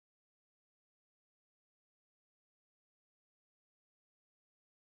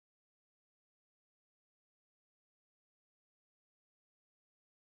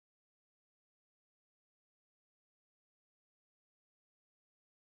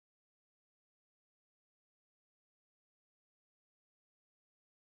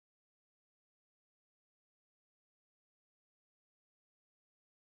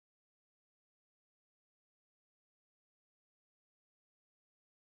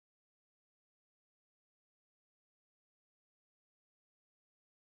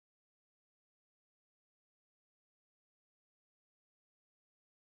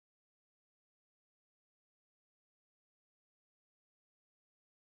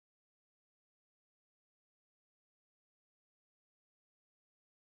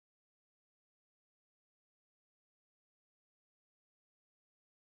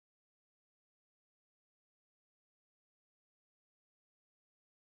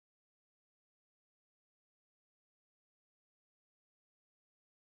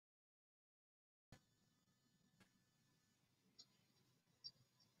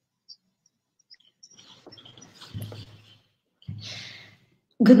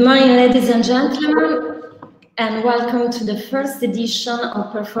Good morning, ladies and gentlemen, and welcome to the first edition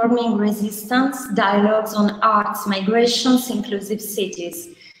of Performing Resistance Dialogues on Arts, Migrations, Inclusive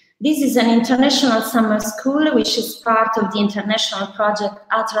Cities. This is an international summer school which is part of the international project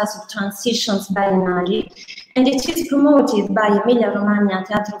Atlas of Transitions Biennali, and it is promoted by Emilia-Romagna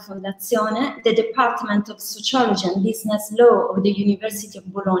Teatro Fondazione, the Department of Sociology and Business Law of the University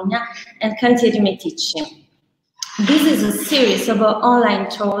of Bologna, and Cantieri Meticci. This is a series of online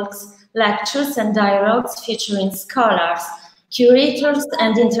talks, lectures and dialogues featuring scholars, curators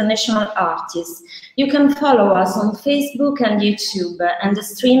and international artists. You can follow us on Facebook and YouTube, and the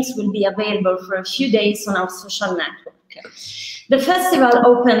streams will be available for a few days on our social network. The festival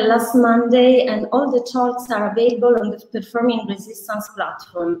opened last Monday and all the talks are available on the Performing Resistance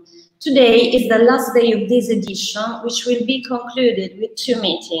platform. Today is the last day of this edition, which will be concluded with two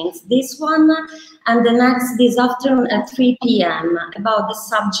meetings, this one and the next this afternoon at 3 p.m. about the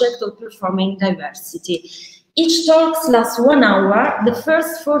subject of performing diversity. Each talk lasts 1 hour. The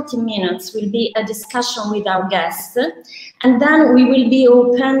first 40 minutes will be a discussion with our guests, and then we will be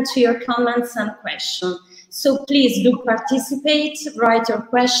open to your comments and questions. So please do participate, write your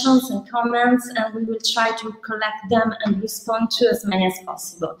questions and comments, and we will try to collect them and respond to as many as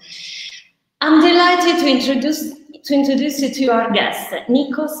possible. I'm delighted to introduce you to our guest,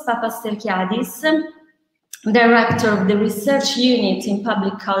 Nikos Papastergiadis, Director of the Research Unit in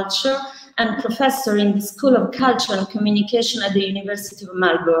Public Culture and Professor in the School of Culture and Communication at the University of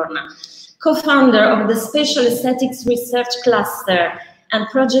Melbourne, co-founder of the Spatial Aesthetics Research Cluster and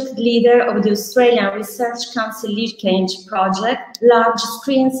project leader of the Australian Research Council Linkage Project, Large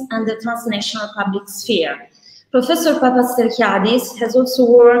Screens and the Transnational Public Sphere. Professor Papastergiadis has also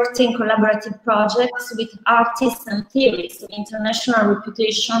worked in collaborative projects with artists and theorists of international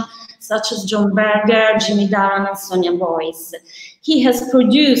reputation such as John Berger, Jimmy Daran and Sonia Boyce. He has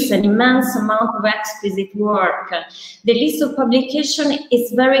produced an immense amount of exquisite work. The list of publications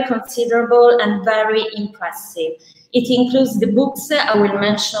is very considerable and very impressive. It includes the books, I will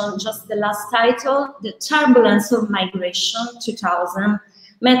mention just the last title, The Turbulence of Migration, 2000,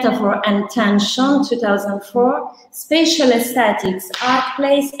 Metaphor and Tension, 2004, Spatial Aesthetics, Art,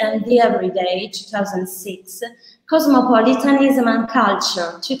 Place and the Everyday, 2006, Cosmopolitanism and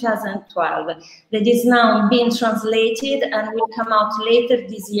Culture, 2012, that is now being translated and will come out later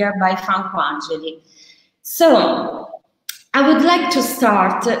this year by Franco Angeli. So, I would like to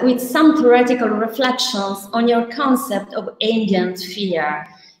start with some theoretical reflections on your concept of ambient fear.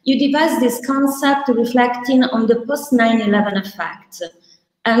 You devised this concept reflecting on the post-9/11 effect,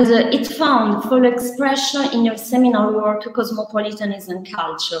 and it found full expression in your seminal work, Cosmopolitanism and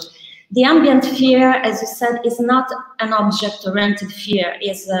Culture. The ambient fear, as you said, is not an object-oriented fear,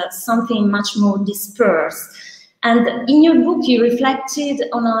 it's something much more dispersed. And in your book, you reflected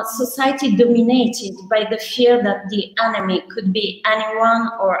on a society dominated by the fear that the enemy could be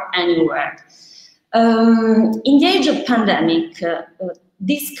anyone or anywhere. In the age of pandemic,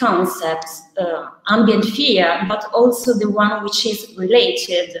 these concepts, ambient fear, but also the one which is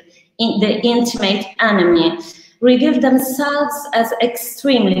related in the intimate enemy, reveal themselves as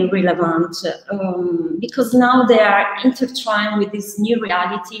extremely relevant because now they are intertwined with this new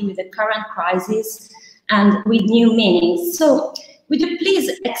reality, with the current crisis, and with new meanings. So, would you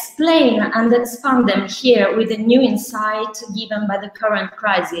please explain and expand them here with a new insight given by the current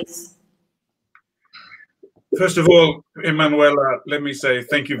crisis? First of all, Emanuela, let me say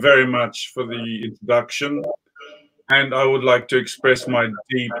thank you very much for the introduction. And I would like to express my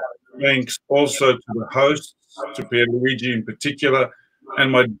deep thanks also to the hosts, to Pierluigi in particular,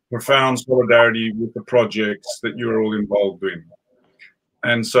 and my profound solidarity with the projects that you are all involved in.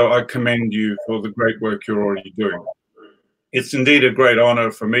 And so I commend you for the great work you're already doing. It's indeed a great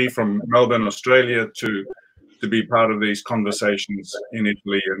honor for me from Melbourne, Australia, to be part of these conversations in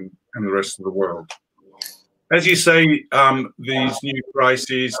Italy and the rest of the world. As you say, these new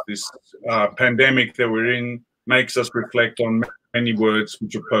crises, this pandemic that we're in, makes us reflect on many words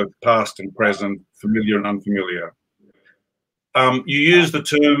which are both past and present, familiar and unfamiliar. You use the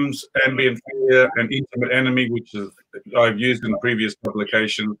terms ambient fear and intimate enemy, which I've used in previous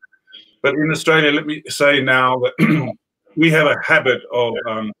publications. But in Australia, let me say now that we have a habit of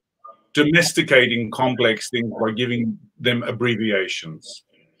domesticating complex things by giving them abbreviations,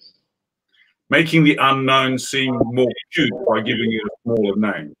 making the unknown seem more cute by giving it a smaller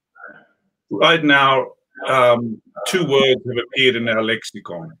name. Right now, two words have appeared in our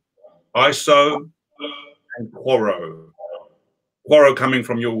lexicon, ISO and quoro. Quoro coming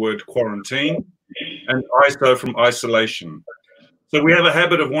from your word quarantine, and ISO from isolation. So we have a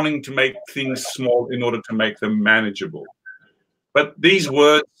habit of wanting to make things small in order to make them manageable. But these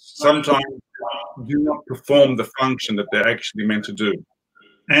words sometimes do not perform the function that they're actually meant to do.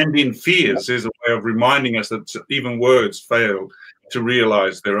 Ambient fears is a way of reminding us that even words fail to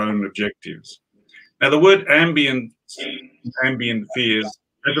realize their own objectives. Now, the word ambient fears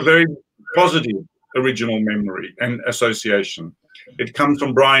has a very positive original memory and association. It comes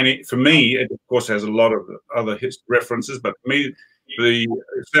from Brian. For me, it of course has a lot of other references, but for me, the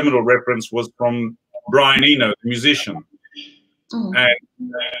seminal reference was from Brian Eno, the musician. And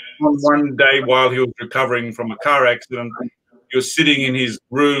one day while he was recovering from a car accident, he was sitting in his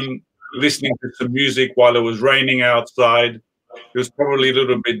room listening to some music while it was raining outside. He was probably a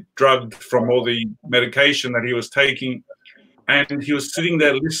little bit drugged from all the medication that he was taking. And he was sitting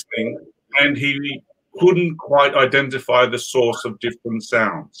there listening, and he couldn't quite identify the source of different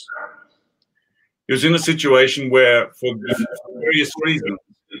sounds. He was in a situation where, for various reasons,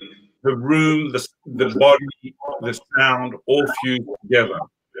 the room, the body, the sound all fused together.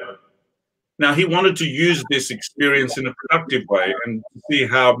 Now, he wanted to use this experience in a productive way and to see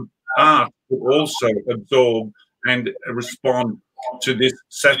how art could also absorb and respond to this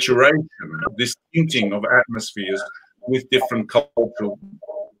saturation, this tinting of atmospheres with different cultural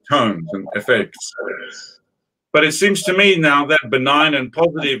tones and effects. But it seems to me now that benign and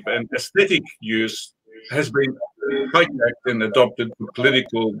positive and aesthetic use has been hijacked and adopted for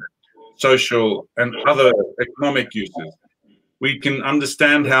political, social, and other economic uses. We can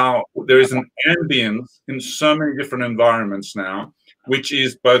understand how there is an ambience in so many different environments now, which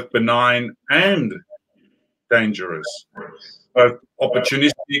is both benign and dangerous, both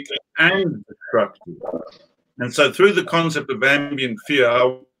opportunistic and destructive. And so through the concept of ambient fear,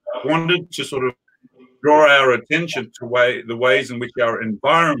 I wanted to sort of draw our attention to the ways in which our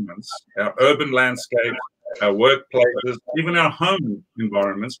environments, our urban landscapes, our workplaces, even our home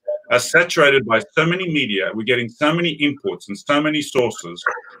environments are saturated by so many media. We're getting so many inputs and so many sources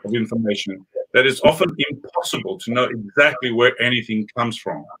of information that it's often impossible to know exactly where anything comes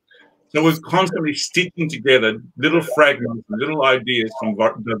from. So we're constantly stitching together little fragments, little ideas from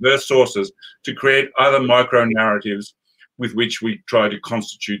diverse sources to create other micro narratives with which we try to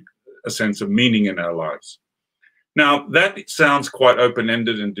constitute a sense of meaning in our lives. Now, that sounds quite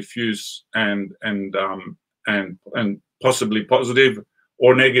open-ended and diffuse and possibly positive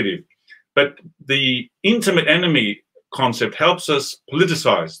or negative. But the intimate enemy concept helps us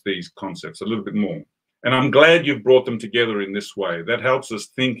politicize these concepts a little bit more. And I'm glad you've brought them together in this way. That helps us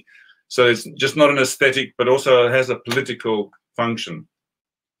think. So it's just not an aesthetic, but also has a political function.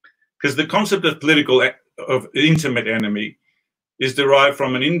 Because the concept of intimate enemy is derived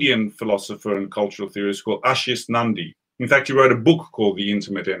from an Indian philosopher and cultural theorist called Ashis Nandi. In fact, he wrote a book called The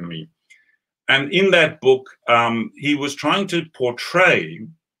Intimate Enemy. And in that book, he was trying to portray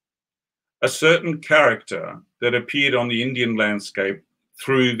a certain character that appeared on the Indian landscape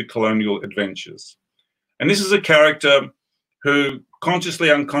through the colonial adventures. And this is a character who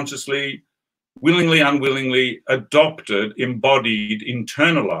consciously, unconsciously, willingly, unwillingly adopted, embodied,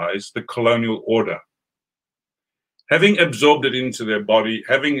 internalized the colonial order. Having absorbed it into their body,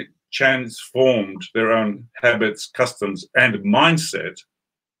 having transformed their own habits, customs, and mindset,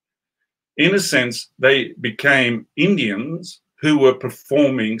 in a sense, they became Indians who were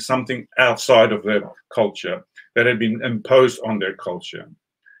performing something outside of their culture that had been imposed on their culture.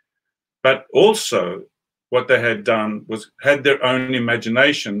 But also, what they had done was had their own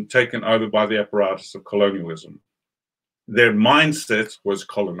imagination taken over by the apparatus of colonialism. Their mindset was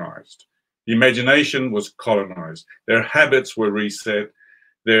colonized. The imagination was colonized. Their habits were reset.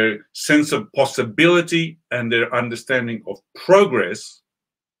 Their sense of possibility and their understanding of progress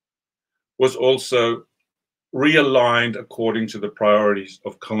was also realigned according to the priorities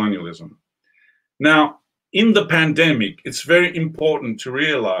of colonialism. Now, in the pandemic, it's very important to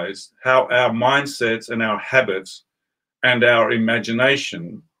realize how our mindsets and our habits and our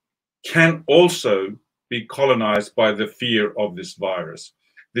imagination can also be colonized by the fear of this virus.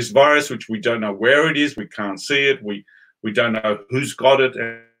 This virus, which we don't know where it is, we can't see it, we don't know who's got it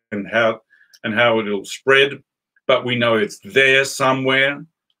and how it'll spread, but we know it's there somewhere,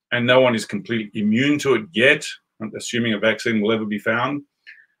 and no one is completely immune to it yet, assuming a vaccine will ever be found.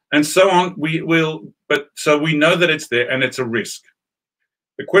 And so on, so we know that it's there and it's a risk.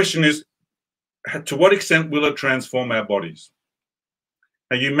 The question is, to what extent will it transform our bodies?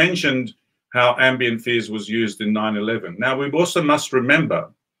 Now, you mentioned how ambient fears was used in 9/11. Now, we also must remember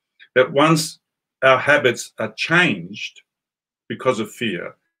that once our habits are changed because of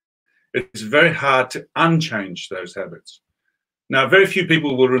fear, it's very hard to unchange those habits. Now, very few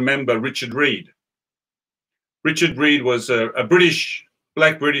people will remember Richard Reed. Richard Reed was a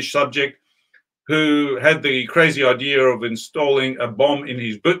Black British subject who had the crazy idea of installing a bomb in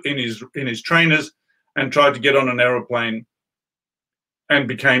his trainers and tried to get on an aeroplane and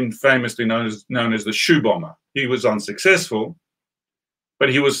became famously known as the shoe bomber. He was unsuccessful, but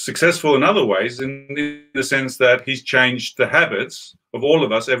he was successful in other ways, in the sense that he's changed the habits of all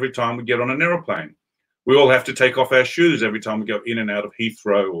of us every time we get on an aeroplane. We all have to take off our shoes every time we go in and out of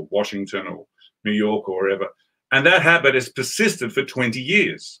Heathrow or Washington or New York or wherever. And that habit has persisted for 20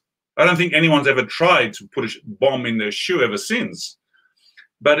 years. I don't think anyone's ever tried to put a bomb in their shoe ever since.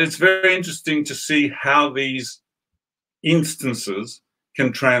 But it's very interesting to see how these instances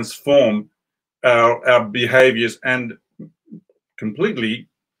can transform our behaviors and completely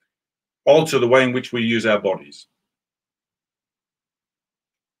alter the way in which we use our bodies.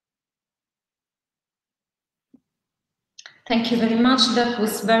 Thank you very much. That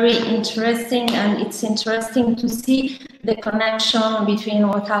was very interesting, and it's interesting to see the connection between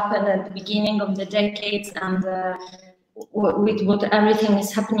what happened at the beginning of the decades and with what everything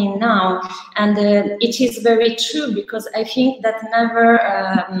is happening now. And it is very true, because I think that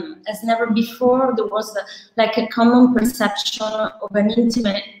as never before, there was like a common perception of an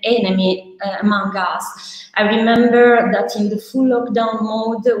intimate enemy among us. I remember that in the full lockdown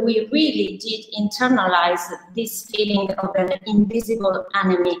mode, we really did internalize this feeling of an invisible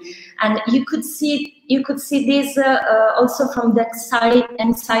enemy. And you could see this also from the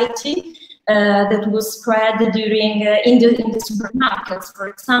anxiety that was spread during in the supermarkets, for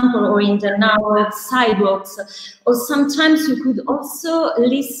example, or in the narrow sidewalks. Or sometimes you could also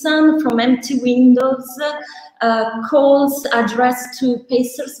listen from empty windows calls addressed to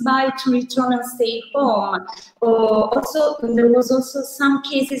passers-by to return and stay home. Also, there was also some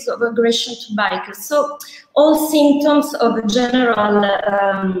cases of aggression to bikers. So all symptoms of a general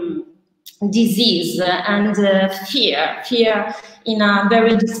disease and fear in a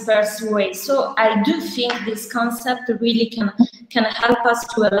very dispersed way. So I do think this concept really can help us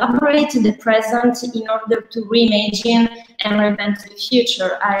to elaborate the present in order to reimagine and reinvent the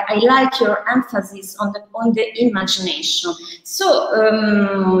future. I like your emphasis on the imagination. So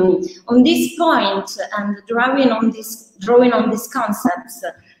on this point and drawing on these concepts,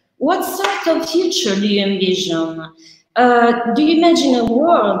 what sort of future do you envision? Do you imagine a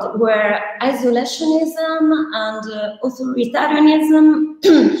world where isolationism and authoritarianism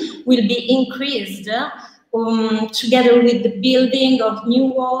will be increased together with the building of new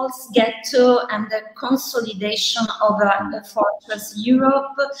walls, ghetto, and the consolidation of a fortress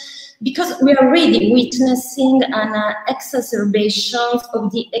Europe? Because we are really witnessing an exacerbation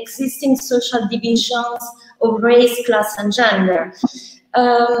of the existing social divisions of race, class, and gender.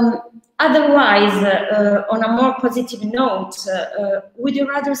 Otherwise, on a more positive note, would you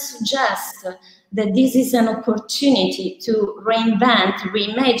rather suggest that this is an opportunity to reinvent,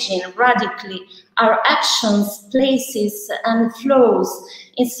 reimagine radically our actions, places, and flows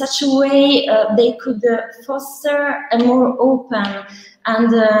in such a way they could foster a more open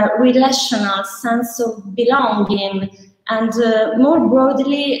and relational sense of belonging, and more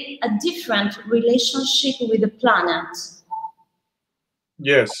broadly, a different relationship with the planet?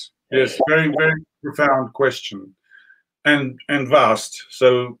 Yes. Yes, very, very profound question, and vast.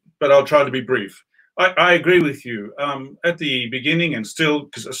 So, but I'll try to be brief. I agree with you. At the beginning, and still,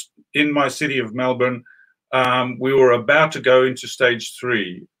 because in my city of Melbourne, we were about to go into stage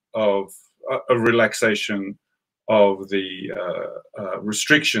 3 of a relaxation of the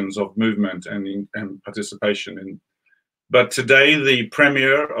restrictions of movement and participation. But today, the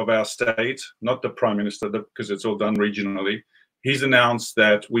premier of our state, not the prime minister, because it's all done regionally, he's announced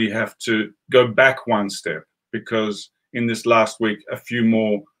that we have to go back one step, because in this last week, a few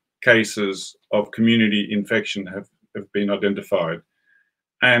more cases of community infection have been identified.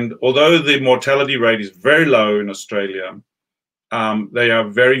 And although the mortality rate is very low in Australia, they are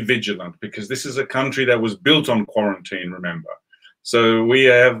very vigilant, because this is a country that was built on quarantine, remember. So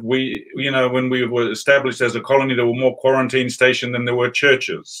when we were established as a colony, there were more quarantine stations than there were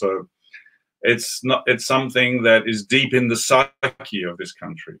churches. So it's something that is deep in the psyche of this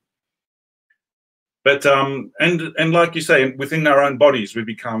country. But and like you say, within our own bodies, we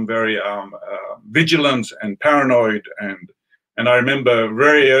become very vigilant and paranoid. And I remember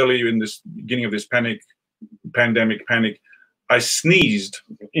very early in this beginning of this pandemic panic, I sneezed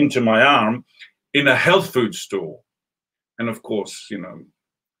into my arm in a health food store. And of course,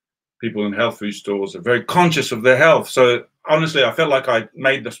 people in health food stores are very conscious of their health. So honestly, I felt like I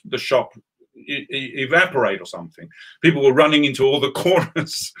made the shop evaporate or something. People were running into all the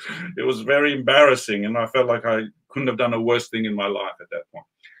corners. It was very embarrassing, and I felt like I couldn't have done a worse thing in my life at that point.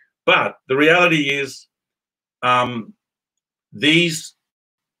 But the reality is, these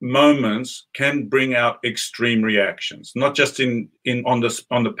moments can bring out extreme reactions, not just on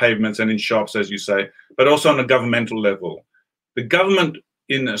the pavements and in shops, as you say, but also on a governmental level. The government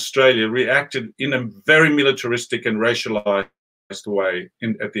in Australia reacted in a very militaristic and racialized way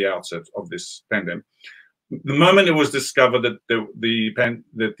at the outset of this pandemic. The moment it was discovered that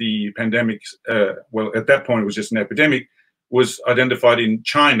the pandemic, well, at that point it was just an epidemic, was identified in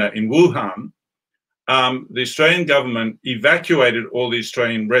China, in Wuhan, the Australian government evacuated all the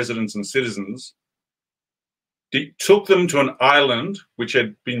Australian residents and citizens, took them to an island which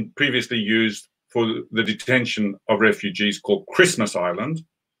had been previously used for the detention of refugees called Christmas Island,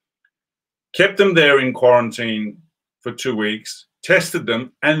 kept them there in quarantine for 2 weeks, tested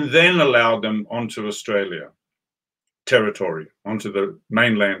them, and then allowed them onto Australia territory, onto the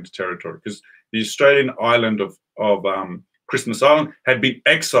mainland territory, because the Australian island of Christmas Island had been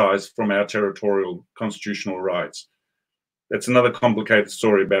excised from our territorial constitutional rights. That's another complicated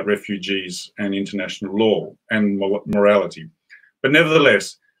story about refugees and international law and morality. But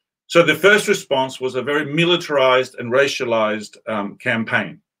nevertheless, so the first response was a very militarized and racialized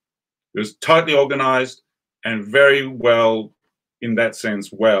campaign. It was tightly organized and very well, in that sense,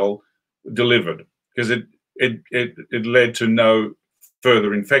 well delivered, because it led to no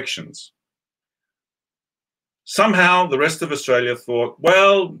further infections. Somehow the rest of Australia thought,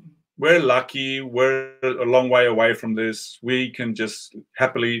 well, we're lucky, we're a long way away from this, we can just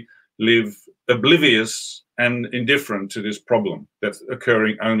happily live oblivious and indifferent to this problem that's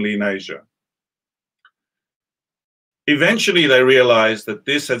occurring only in Asia. Eventually they realized that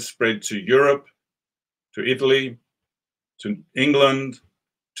this had spread to Europe, to Italy, to England,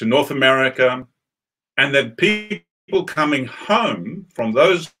 to North America, and that people coming home from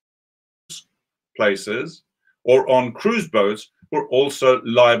those places or on cruise boats were also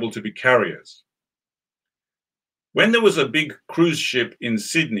liable to be carriers. When there was a big cruise ship in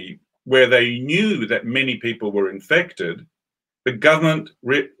Sydney where they knew that many people were infected, the government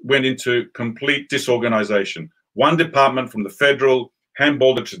went into complete disorganization. One department from the federal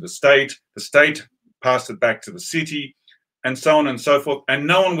handballed it to the state passed it back to the city, and so on and so forth, and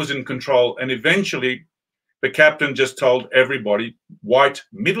no one was in control. And eventually the captain just told everybody, white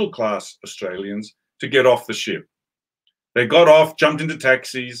middle-class Australians, to get off the ship. They got off, jumped into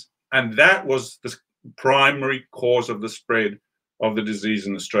taxis, and that was the primary cause of the spread of the disease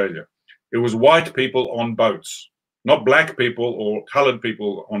in Australia. It was white people on boats, not black people or colored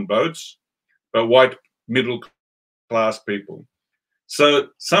people on boats, but white middle-class people. So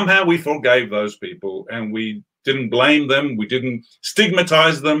somehow we forgave those people and we didn't blame them, we didn't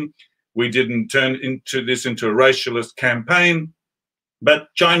stigmatize them, we didn't turn this into a racialist campaign,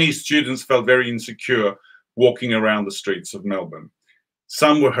 but Chinese students felt very insecure walking around the streets of Melbourne.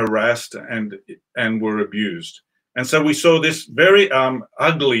 Some were harassed and were abused. And so we saw this very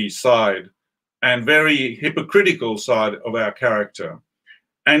ugly side and very hypocritical side of our character.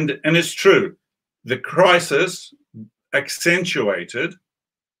 And it's true, the crisis accentuated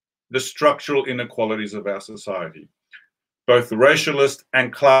the structural inequalities of our society. Both the racialist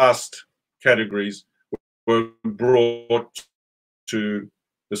and classed categories were brought to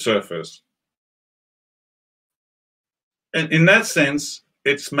the surface. And in that sense,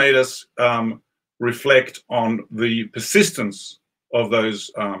 it's made us reflect on the persistence of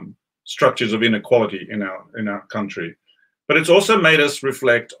those structures of inequality in our country. But it's also made us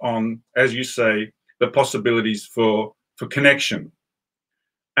reflect on, as you say, the possibilities for connection.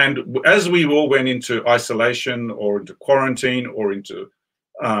 And as we all went into isolation or into quarantine or into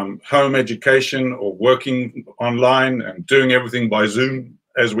home education or working online and doing everything by Zoom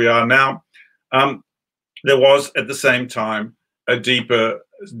as we are now, there was at the same time a deeper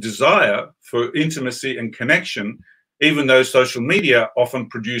desire for intimacy and connection, even though social media often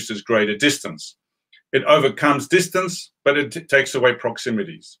produces greater distance. It overcomes distance, but it takes away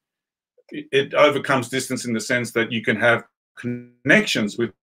proximities. It overcomes distance in the sense that you can have connections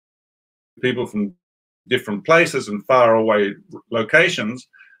with people from different places and far away locations,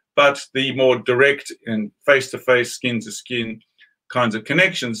 but the more direct and face-to-face, skin-to-skin kinds of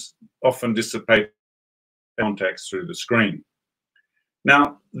connections often dissipate contacts through the screen.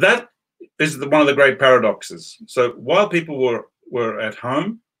 Now, that is one of the great paradoxes. So while people were at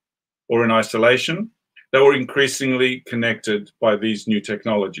home or in isolation, they were increasingly connected by these new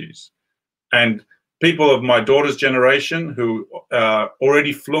technologies. And people of my daughter's generation who are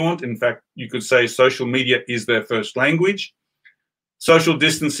already fluent, in fact, you could say social media is their first language, social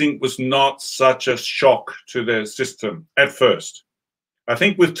distancing was not such a shock to their system at first. I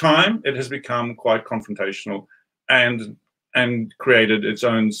think with time, it has become quite confrontational and created its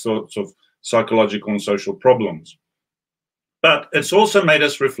own sorts of psychological and social problems. But it's also made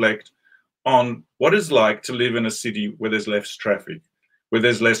us reflect on what it's like to live in a city where there's less traffic, where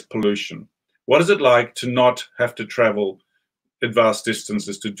there's less pollution. What is it like to not have to travel at vast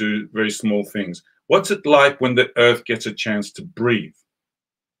distances to do very small things? What's it like when the earth gets a chance to breathe?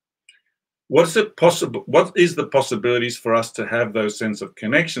 What is the possibilities for us to have those sense of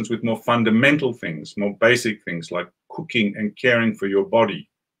connections with more fundamental things, more basic things like cooking and caring for your body?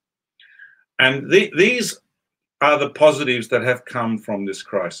 And these are the positives that have come from this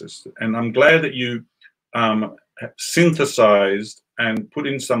crisis. And I'm glad that you synthesized and put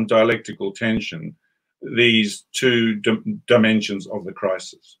in some dialectical tension these two dimensions of the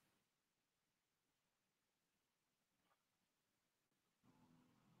crisis.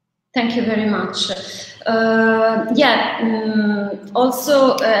 Thank you very much.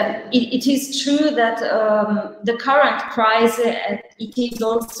 Also, it is true that the current crisis, it is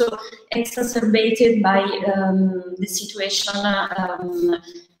also exacerbated by the situation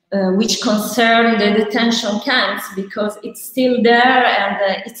which concern the detention camps, because it's still there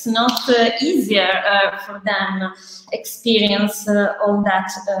and it's not easier for them experience all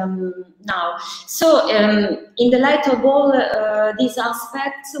that now. So in the light of all these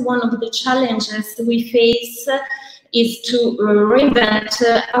aspects, one of the challenges we face is to reinvent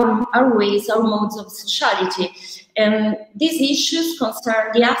our ways, our modes of sociality. These issues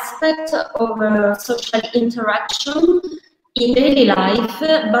concern the aspect of social interaction in daily life,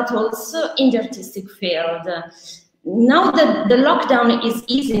 but also in the artistic field. Now that the lockdown is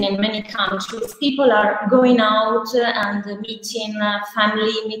easing in many countries, people are going out and meeting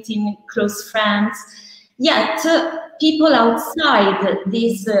family, meeting close friends. Yet, people outside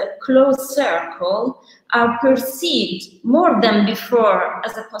this close circle are perceived more than before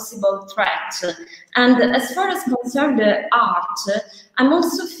as a possible threat. And as far as concerns the art, I'm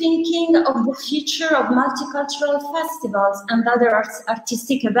also thinking of the future of multicultural festivals and other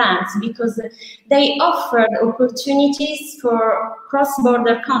artistic events, because they offer opportunities for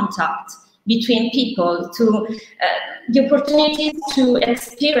cross-border contact between people, to the opportunities to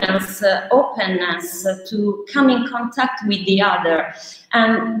experience openness, to come in contact with the other.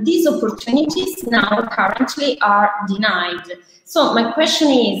 And these opportunities now currently are denied. So my question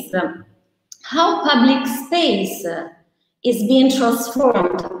is, how public space is being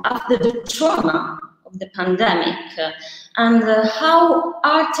transformed after the trauma of the pandemic, and how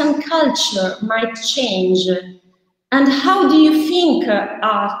art and culture might change? And how do you think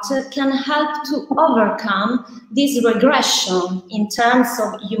art can help to overcome this regression in terms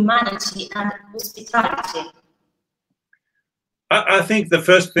of humanity and hospitality? I think the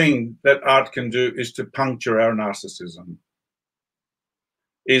first thing that art can do is to puncture our narcissism,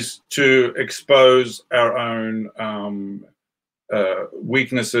 is to expose our own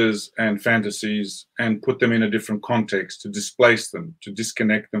weaknesses and fantasies and put them in a different context, to displace them, to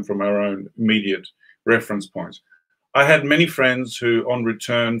disconnect them from our own immediate reference points. I had many friends who, on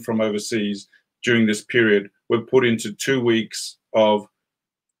return from overseas during this period, were put into 2 weeks of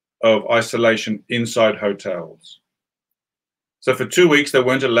isolation inside hotels. So for 2 weeks, they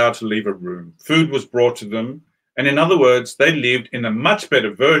weren't allowed to leave a room. Food was brought to them. And in other words, they lived in a much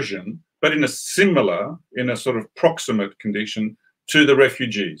better version, but in a similar, in a sort of proximate condition to the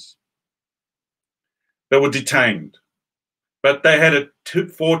refugees. They were detained, but they had a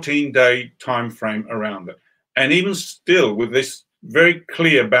 14-day time frame around it. And even still, with this very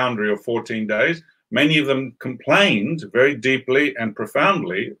clear boundary of 14 days, many of them complained very deeply and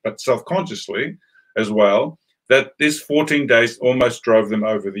profoundly, but self-consciously as well, that this 14 days almost drove them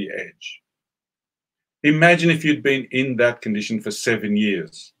over the edge. Imagine if you'd been in that condition for 7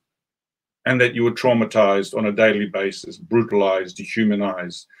 years and that you were traumatized on a daily basis, brutalized,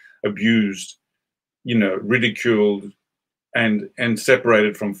 dehumanized, abused, ridiculed, and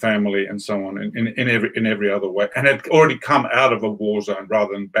separated from family and so on in every other way, and had already come out of a war zone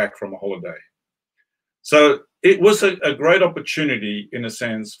rather than back from a holiday. So it was a great opportunity, in a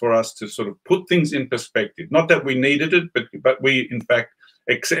sense, for us to sort of put things in perspective. Not that we needed it, but we, in fact,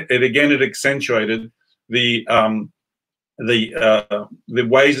 it accentuated the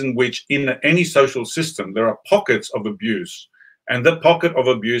ways in which in any social system there are pockets of abuse, and the pocket of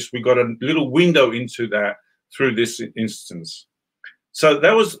abuse, we got a little window into that through this instance. So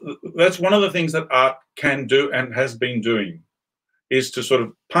that's one of the things that art can do and has been doing, is to sort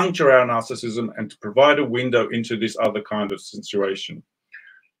of puncture our narcissism and to provide a window into this other kind of situation.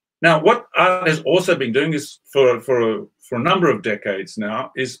 Now, what art has also been doing is, for a number of decades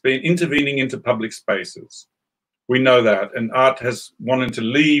now, is been intervening into public spaces. We know that, and art has wanted to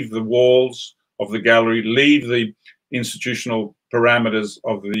leave the walls of the gallery, leave the institutional parameters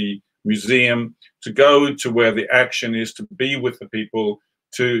of the museum, to go to where the action is, to be with the people,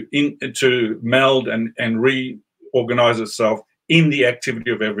 to meld and reorganize itself in the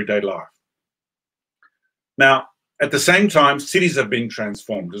activity of everyday life. Now, at the same time, cities have been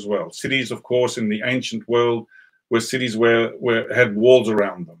transformed as well. Cities, of course, in the ancient world were cities where had walls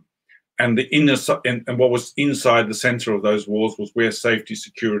around them. And the inner and what was inside the center of those walls was where safety,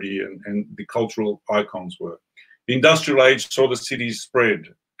 security, and the cultural icons were. The industrial age saw the cities spread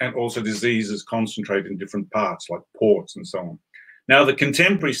and also diseases concentrate in different parts like ports and so on. Now the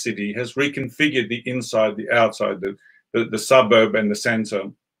contemporary city has reconfigured the inside, the outside, the suburb and the center,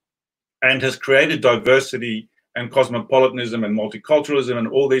 and has created diversity and cosmopolitanism and multiculturalism and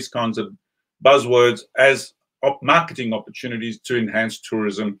all these kinds of buzzwords as marketing opportunities to enhance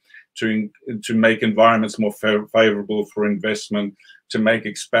tourism, to make environments more favorable for investment, to make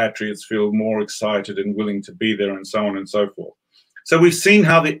expatriates feel more excited and willing to be there, and so on and so forth. So we've seen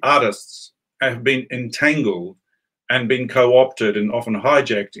how the artists have been entangled and been co-opted and often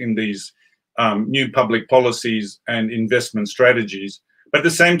hijacked in these new public policies and investment strategies. But at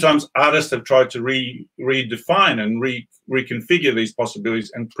the same time, artists have tried to redefine and reconfigure these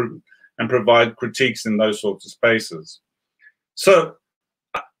possibilities and provide critiques in those sorts of spaces. So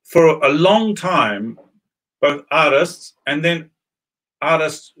for a long time, both artists and then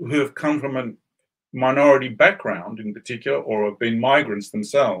artists who have come from a minority background in particular, or have been migrants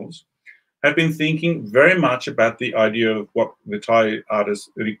themselves, have been thinking very much about the idea of what the Thai artist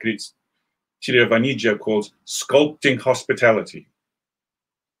Rikrit Chirivanija calls sculpting hospitality.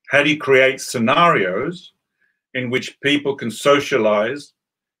 How do you create scenarios in which people can socialize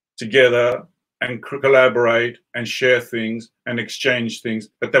together and collaborate and share things and exchange things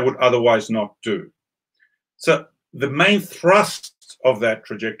that they would otherwise not do? So the main thrust of that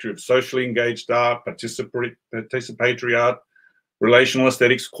trajectory of socially engaged art, participatory art, relational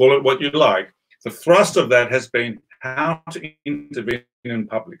aesthetics, call it what you like, the thrust of that has been how to intervene in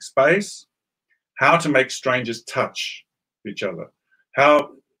public space, how to make strangers touch each other,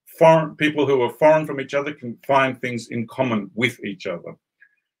 how foreign people who are foreign from each other can find things in common with each other.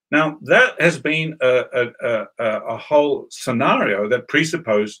 Now, that has been a whole scenario that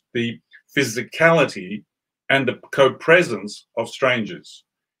presupposed the physicality and the co-presence of strangers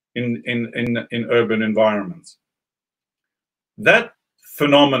in urban environments. That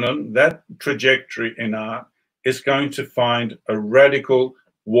phenomenon, that trajectory in art is going to find a radical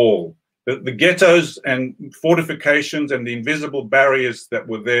wall. The ghettos and fortifications and the invisible barriers that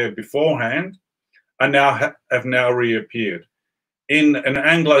were there beforehand are now have now reappeared. In an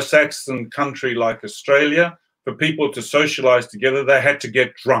Anglo-Saxon country like Australia, for people to socialize together, they had to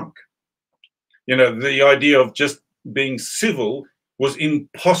get drunk. You know, the idea of just being civil was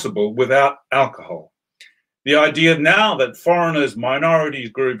impossible without alcohol. The idea now that foreigners, minorities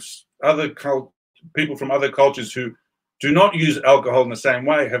groups, people from other cultures who do not use alcohol in the same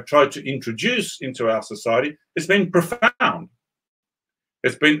way have tried to introduce into our society, it's been profound.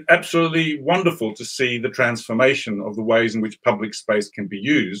 It's been absolutely wonderful to see the transformation of the ways in which public space can be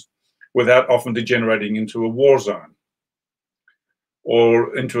used without often degenerating into a war zone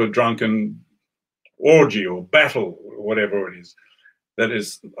or into a drunken orgy or battle or whatever it is. That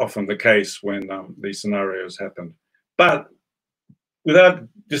is often the case when these scenarios happen. But without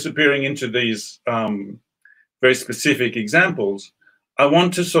disappearing into these very specific examples, I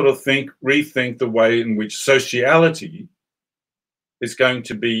want to sort of rethink the way in which sociality is going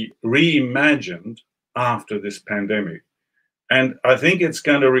to be reimagined after this pandemic. And I think it's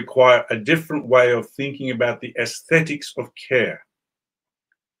going to require a different way of thinking about the aesthetics of care,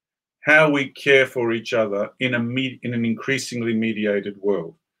 how we care for each other in an increasingly mediated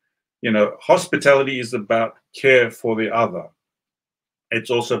world. You know, hospitality is about care for the other. It's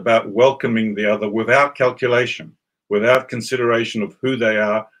also about welcoming the other without calculation, without consideration of who they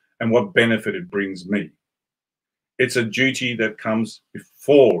are and what benefit it brings me. It's a duty that comes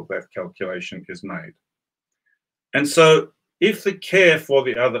before that calculation is made. And so if the care for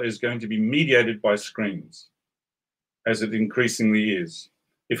the other is going to be mediated by screens, as it increasingly is,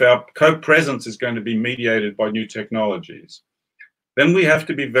 if our co-presence is going to be mediated by new technologies, then we have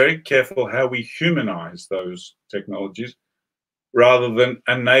to be very careful how we humanize those technologies rather than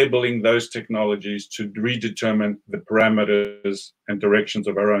enabling those technologies to redetermine the parameters and directions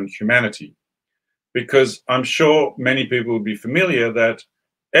of our own humanity. Because I'm sure many people will be familiar that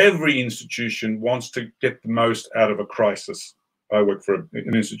every institution wants to get the most out of a crisis. I work for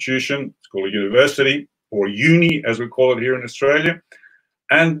an institution, it's called a university, or uni as we call it here in Australia,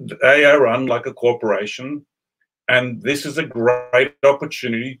 and they are run like a corporation. And this is a great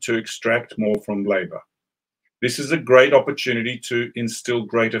opportunity to extract more from labor. this is a great opportunity to instill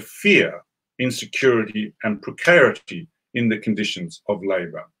greater fear, insecurity, and precarity in the conditions of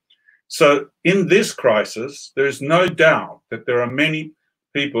labor. So in this crisis, there is no doubt that there are many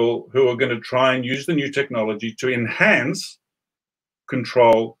people who are going to try and use the new technology to enhance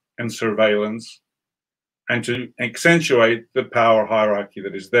control and surveillance and to accentuate the power hierarchy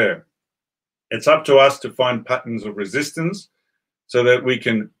that is there. It's up to us to find patterns of resistance so that we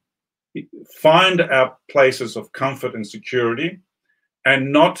can find our places of comfort and security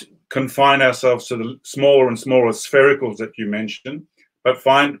and not confine ourselves to the smaller and smaller sphericals that you mentioned, but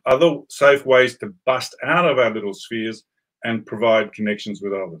find other safe ways to bust out of our little spheres and provide connections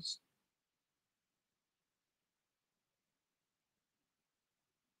with others.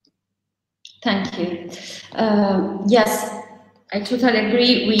 Thank you. Yes, I totally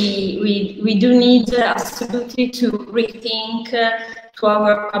agree. We do need absolutely to rethink to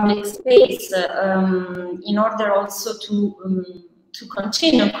our public space in order also to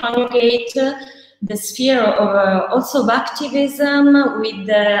continue conjugate the sphere of also of activism with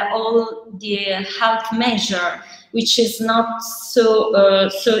all the health measure, which is not so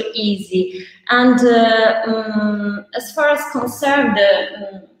so easy. And as far as concerned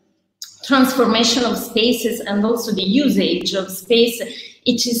transformation of spaces and also the usage of space,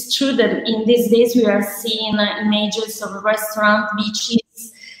 it is true that in these days we are seeing images of restaurant,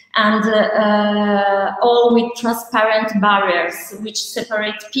 beaches, and all with transparent barriers which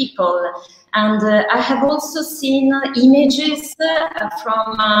separate people. And I have also seen images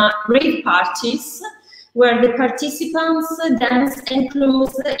from rave parties where the participants dance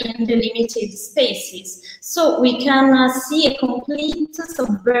enclosed in the limited spaces. So we can see a complete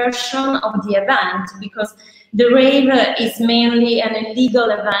subversion of the event, because the rave is mainly an illegal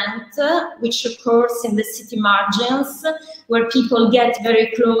event which occurs in the city margins, where people get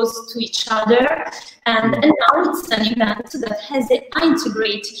very close to each other. And now it's an event that has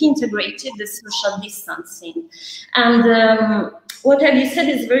integrated the social distancing. And what have you said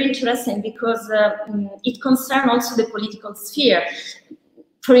is very interesting, because it concerns also the political sphere.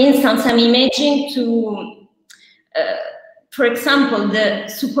 For instance, I'm imagining for example, the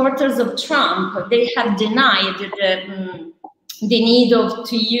supporters of Trump, they have denied the need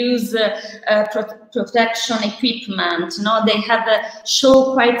to use protection equipment. No, they have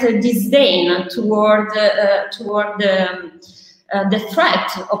shown quite a disdain toward the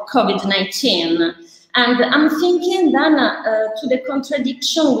threat of COVID-19. And I'm thinking then to the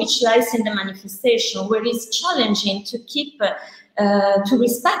contradiction which lies in the manifestation, where it's challenging to keep, to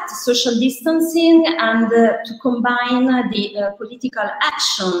respect social distancing and to combine the political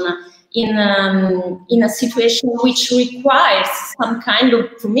action in a situation which requires some kind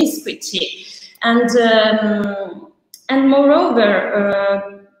of promiscuity. And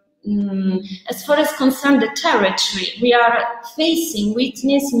moreover, as far as concerns the territory, we are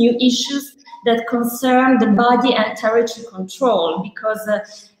witness new issues that concern the body and territory control, because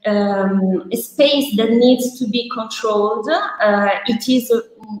a space that needs to be controlled, it is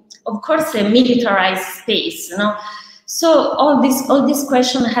of course a militarized space, you know? So all these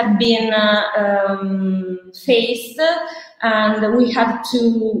questions have been faced, and we have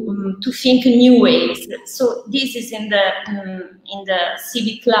to think in new ways. So this is in the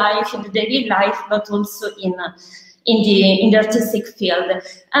civic life, in the daily life, but also in the artistic field.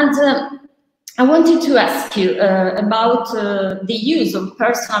 And I wanted to ask you about the use of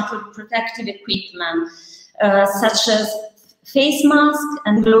personal protective equipment, such as face masks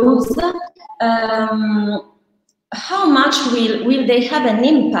and gloves. How much will they have an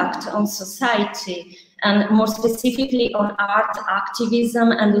impact on society, and more specifically on art,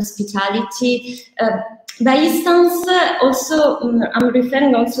 activism, and hospitality? By instance, also, I'm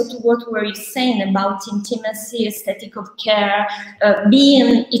referring also to what were you saying about intimacy, aesthetic of care,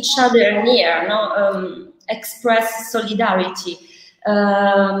 being each other near, no? Express solidarity.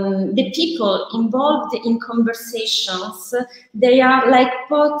 The people involved in conversations, they are like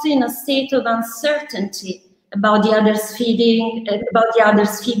put in a state of uncertainty about the other's feeling, about the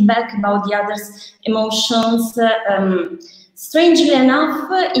other's feedback, about the other's emotions. Strangely enough,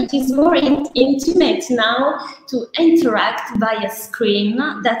 it is more intimate now to interact via screen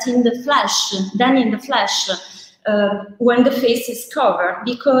than in the flesh, when the face is covered,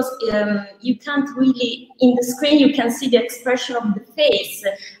 because you can't really, in the screen you can see the expression of the face.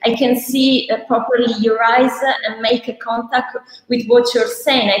 I can see properly your eyes and make a contact with what you're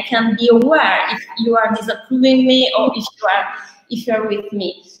saying. I can be aware if you are disapproving me or if you are with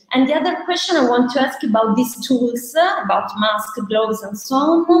me. And the other question I want to ask about these tools, about masks, gloves, and so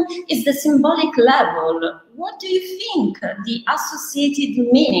on, is the symbolic level. What do you think the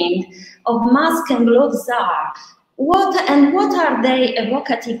associated meaning of masks and gloves are? What are they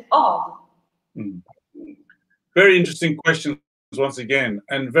evocative of? Very interesting questions once again,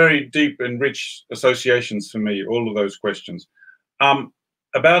 and very deep and rich associations for me, all of those questions.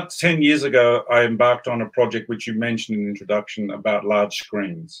 About 10 years ago, I embarked on a project which you mentioned in the introduction about large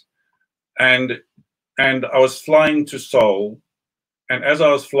screens. And I was flying to Seoul, and as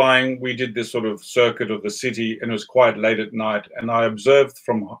I was flying, we did this sort of circuit of the city, and it was quite late at night, and I observed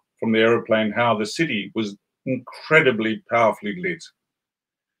from the aeroplane how the city was incredibly powerfully lit.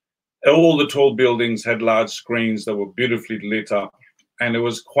 All the tall buildings had large screens that were beautifully lit up, and it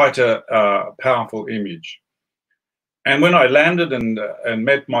was quite a powerful image. And when I landed and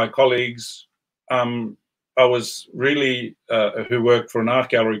met my colleagues, I was really, who worked for an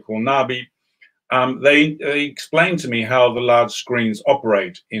art gallery called Nabi, they explained to me how the large screens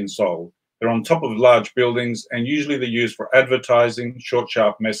operate in Seoul. They're on top of large buildings, and usually they're used for advertising, short,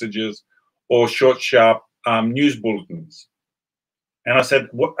 sharp messages, or short, sharp news bulletins. And I said,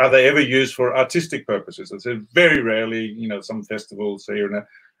 what, are they ever used for artistic purposes? I said, very rarely, you know, some festivals here and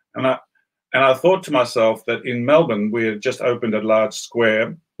there. And I thought to myself that in Melbourne, we had just opened a large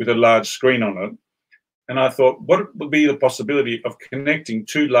square with a large screen on it. And I thought, what would be the possibility of connecting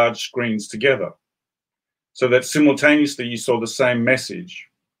two large screens together so that simultaneously you saw the same message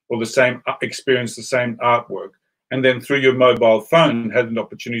or the same experience, the same artwork, and then through your mobile phone had an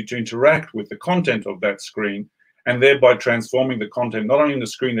opportunity to interact with the content of that screen, and thereby transforming the content, not only in the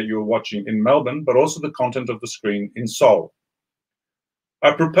screen that you were watching in Melbourne, but also the content of the screen in Seoul.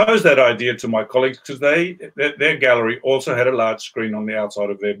 I proposed that idea to my colleagues because their gallery also had a large screen on the outside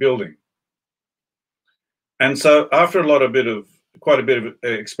of their building. And so after quite a bit of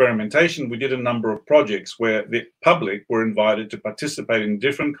experimentation, we did a number of projects where the public were invited to participate in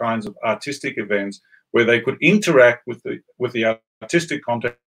different kinds of artistic events where they could interact with the artistic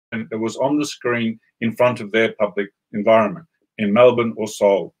content that was on the screen in front of their public environment in Melbourne or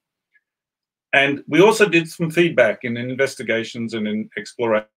Seoul. And we also did some feedback in investigations and in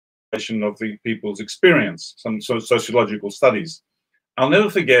exploration of the people's experience, some sort of sociological studies. I'll never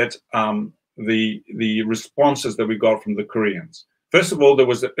forget the responses that we got from the Koreans. First of all, there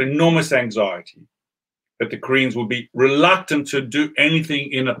was enormous anxiety that the Koreans would be reluctant to do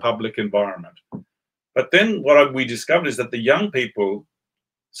anything in a public environment. But then what we discovered is that the young people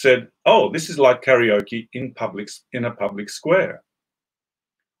said, oh, this is like karaoke in a public square.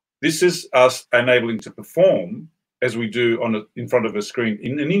 This is us enabling to perform as we do in front of a screen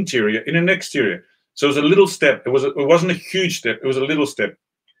in an interior, in an exterior. So it was a little step. It wasn't a huge step. It was a little step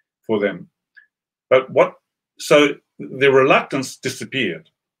for them. But so the reluctance disappeared.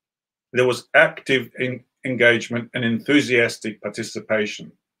 There was active engagement and enthusiastic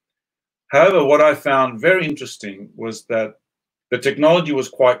participation. However, what I found very interesting was that the technology was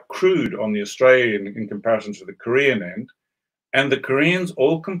quite crude on the Australian in comparison to the Korean end. And the Koreans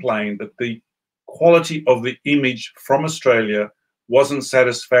all complained that the quality of the image from Australia wasn't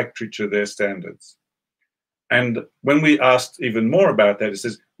satisfactory to their standards. And when we asked even more about that, it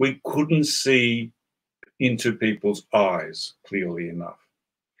says we couldn't see into people's eyes clearly enough.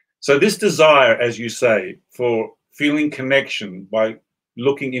 So this desire, as you say, for feeling connection by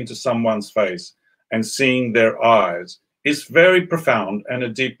looking into someone's face and seeing their eyes is very profound and a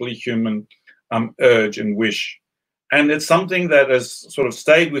deeply human urge and wish. And it's something that has sort of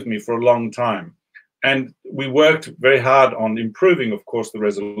stayed with me for a long time. And we worked very hard on improving, of course, the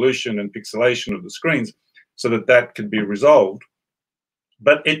resolution and pixelation of the screens so that that could be resolved.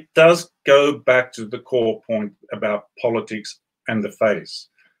 But it does go back to the core point about politics and the face,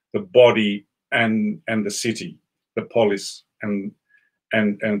 the body and the city, the polis and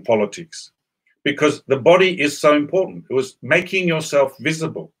politics. Because the body is so important. It was making yourself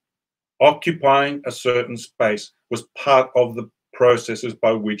visible. Occupying a certain space was part of the processes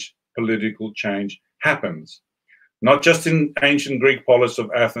by which political change happens. Not just in ancient Greek polis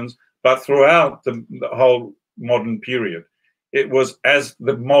of Athens, but throughout the whole modern period. It was as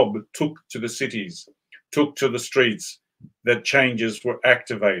the mob took to the cities, took to the streets, that changes were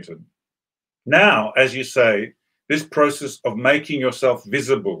activated. Now, as you say, this process of making yourself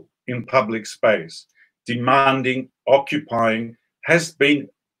visible in public space, demanding, occupying, has been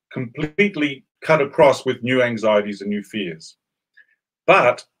completely cut across with new anxieties and new fears.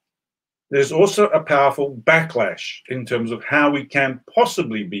 But there's also a powerful backlash in terms of how we can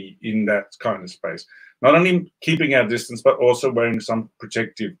possibly be in that kind of space. Not only keeping our distance, but also wearing some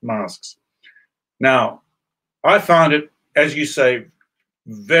protective masks. Now, I found it, as you say,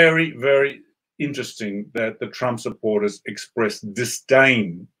 very, very interesting that the Trump supporters expressed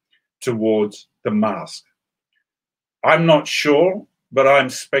disdain towards the mask. I'm not sure, but I'm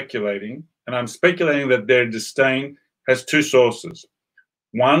speculating, and I'm speculating that their disdain has two sources.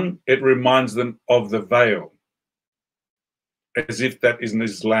 One, it reminds them of the veil, as if that is an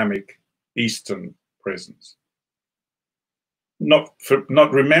Islamic Eastern presence. Not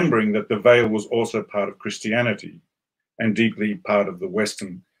remembering that the veil was also part of Christianity and deeply part of the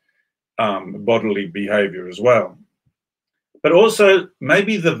Western bodily behavior as well. But also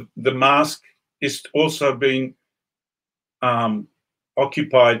maybe the mask is also being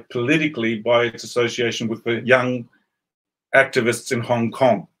occupied politically by its association with the young activists in Hong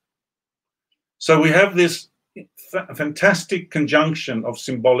Kong. So we have this fantastic conjunction of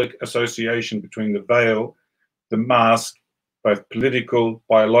symbolic association between the veil, the mask, both political,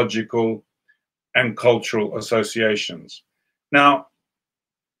 biological, and cultural associations. Now,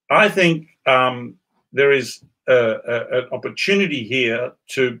 I think there is an opportunity here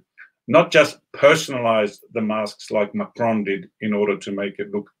to not just personalize the masks like Macron did in order to make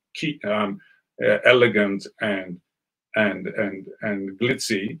it look elegant and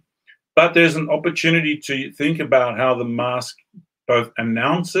glitzy, but there's an opportunity to think about how the mask both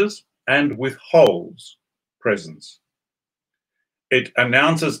announces and withholds presence. It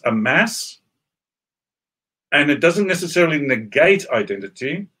announces a mass, and it doesn't necessarily negate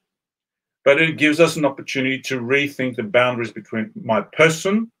identity, but it gives us an opportunity to rethink the boundaries between my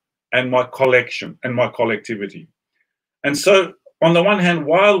person and my collection and my collectivity. And so, on the one hand,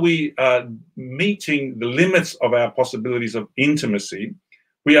 while we are meeting the limits of our possibilities of intimacy,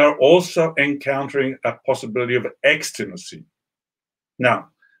 we are also encountering a possibility of extimacy. Now,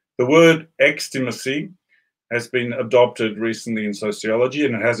 the word extimacy has been adopted recently in sociology,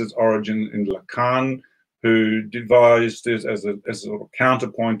 and it has its origin in Lacan, who devised it as a sort of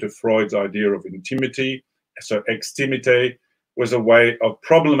counterpoint to Freud's idea of intimity. So extimite was a way of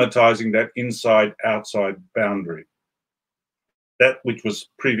problematizing that inside-outside boundary. That which was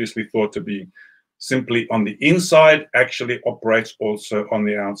previously thought to be simply on the inside actually operates also on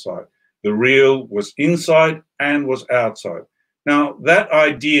the outside. The real was inside and was outside. Now, that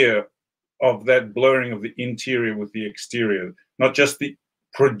idea of that blurring of the interior with the exterior, not just the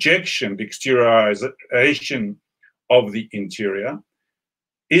projection, the exteriorization of the interior,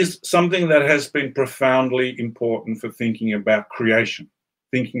 is something that has been profoundly important for thinking about creation,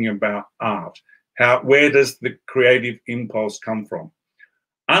 thinking about art. Where does the creative impulse come from?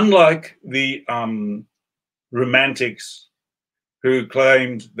 Unlike the Romantics, who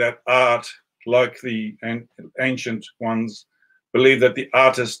claimed that art, like the ancient ones, believed that the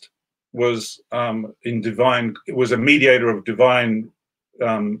artist was was a mediator of divine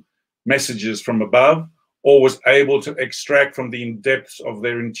messages from above, or was able to extract from the depths of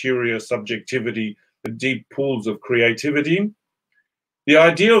their interior subjectivity the deep pools of creativity. The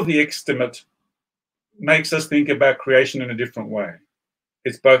idea of the extimate makes us think about creation in a different way.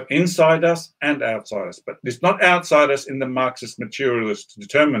 It's both inside us and outside us, but it's not outside us in the Marxist materialist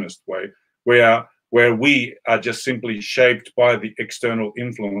determinist way, where we are just simply shaped by the external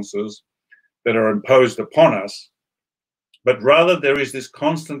influences that are imposed upon us, but rather there is this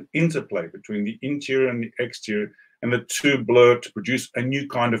constant interplay between the interior and the exterior, and the two blur to produce a new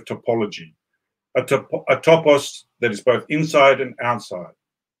kind of topology, a topos that is both inside and outside.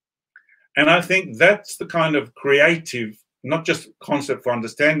 And I think that's the kind of creative, not just concept for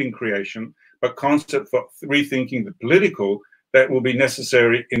understanding creation, but concept for rethinking the political that will be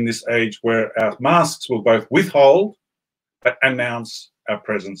necessary in this age where our masks will both withhold but announce our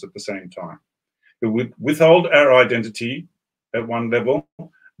presence at the same time. It will withhold our identity at one level,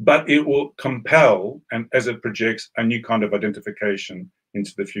 but it will compel, and as it projects, a new kind of identification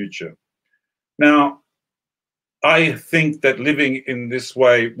into the future. Now, I think that living in this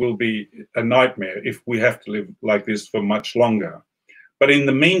way will be a nightmare if we have to live like this for much longer. But in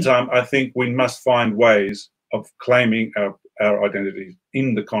the meantime, I think we must find ways of claiming our identities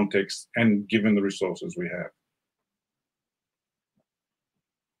in the context and given the resources we have.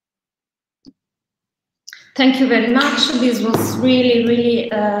 Thank you very much. This was really, really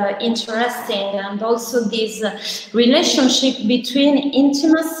interesting, and also this relationship between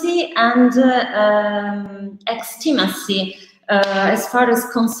intimacy and extimacy, as far as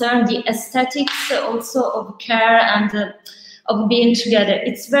concerned the aesthetics also of care and of being together.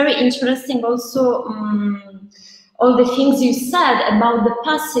 It's very interesting also all the things you said about the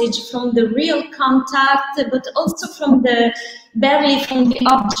passage from the real contact, but also from the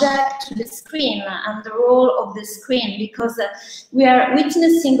object to the screen and the role of the screen, because we are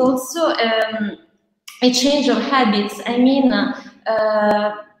witnessing also a change of habits. I mean,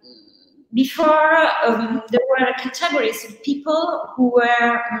 Before, there were categories of people who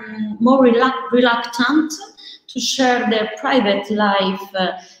were more reluctant to share their private life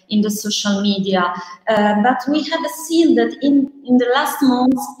in the social media. But we have seen that in the last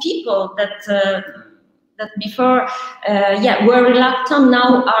months, people that before were reluctant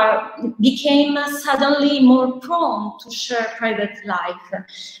now became suddenly more prone to share private life.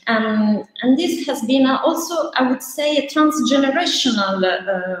 And this has been also, I would say, a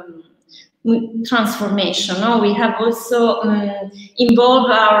transgenerational transformation. We have also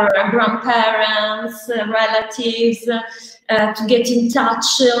involved our grandparents, relatives, to get in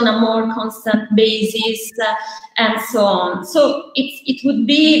touch on a more constant basis, and so on. So it would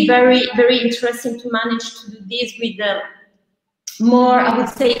be very, very interesting to manage to do this with more, I would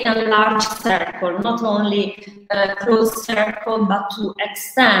say, a large circle, not only a close circle, but to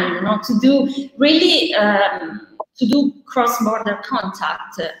extend, to do really to do cross-border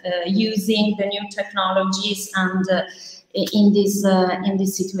contact using the new technologies and in this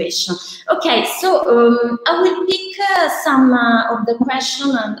situation. Okay, so I will pick some of the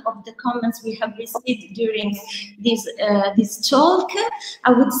questions and of the comments we have received during this talk.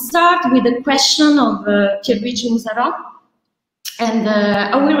 I would start with a question of Pierluigi Musarò, and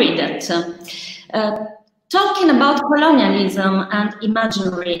I will read it. Talking about colonialism and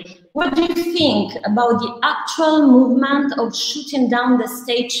imagery, what do you think about the actual movement of shooting down the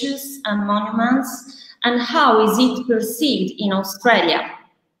statues and monuments, and how is it perceived in Australia?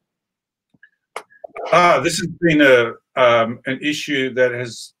 This has been an issue that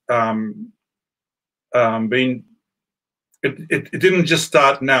has been. It didn't just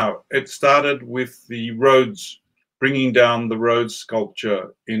start now. It started with the Rhodes, bringing down the Rhodes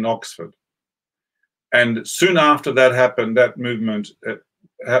sculpture in Oxford. And soon after that happened, that movement,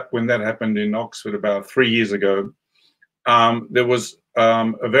 when that happened in Oxford about 3 years ago, there was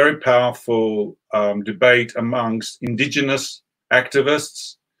a very powerful debate amongst Indigenous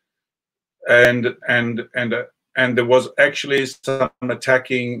activists, and there was actually some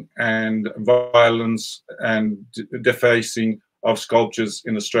attacking and violence and defacing of sculptures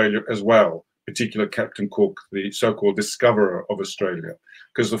in Australia as well, particularly Captain Cook, the so-called discoverer of Australia.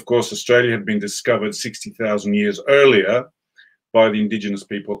 Because, of course, Australia had been discovered 60,000 years earlier by the Indigenous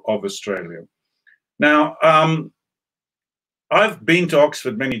people of Australia. Now, I've been to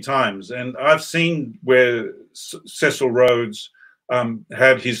Oxford many times, and I've seen where Cecil Rhodes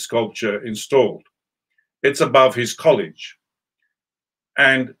had his sculpture installed. It's above his college.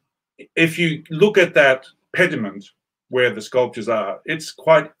 And if you look at that pediment where the sculptures are, it's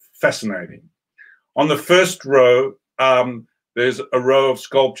quite fascinating. On the first row, there's a row of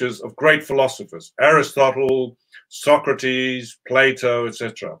sculptures of great philosophers, Aristotle, Socrates, Plato,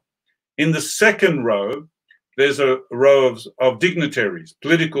 etc. In the second row, there's a row of dignitaries,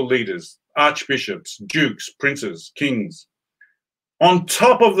 political leaders, archbishops, dukes, princes, kings. On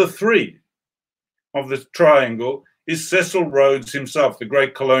top of the three of the triangle is Cecil Rhodes himself, the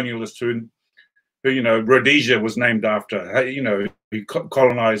great colonialist who Rhodesia was named after. He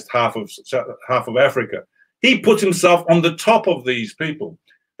colonized half of Africa. He put himself on the top of these people,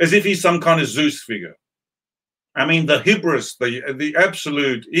 as if he's some kind of Zeus figure. I mean, the hubris, the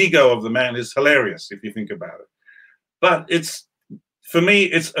absolute ego of the man is hilarious if you think about it. But for me,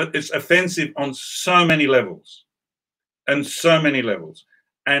 it's offensive on so many levels, and so many levels.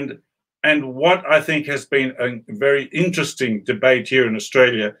 And what I think has been a very interesting debate here in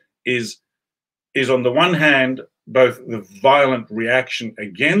Australia is on the one hand, both the violent reaction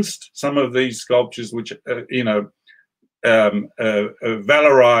against some of these sculptures, which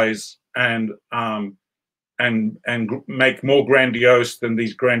valorize and make more grandiose than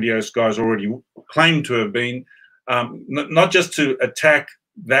these grandiose guys already claim to have been, not just to attack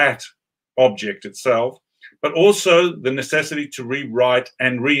that object itself, but also the necessity to rewrite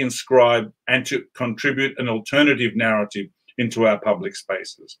and reinscribe and to contribute an alternative narrative into our public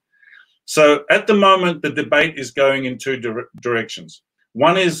spaces. So at the moment, the debate is going in two directions.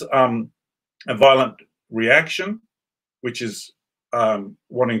 One is a violent reaction, which is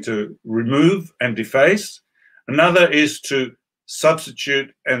wanting to remove and deface. Another is to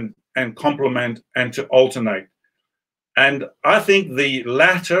substitute and complement and to alternate. And I think the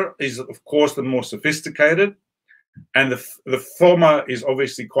latter is, of course, the more sophisticated, and the former is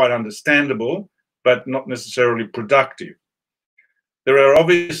obviously quite understandable, but not necessarily productive. There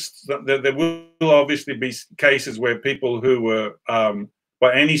will obviously be cases where people who were,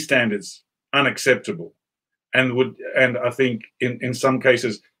 by any standards, unacceptable, and I think in some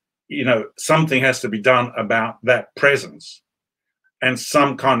cases, something has to be done about that presence, and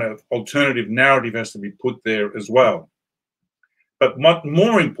some kind of alternative narrative has to be put there as well. But what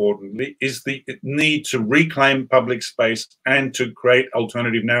more importantly is the need to reclaim public space and to create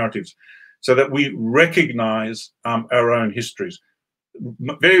alternative narratives so that we recognize our own histories.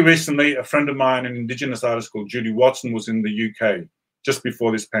 Very recently, a friend of mine, an Indigenous artist called Judy Watson, was in the UK just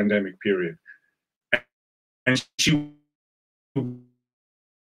before this pandemic period. And she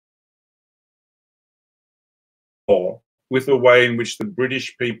with the way in which the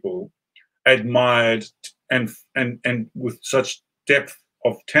British people admired and with such depth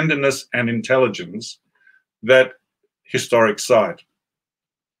of tenderness and intelligence that historic site.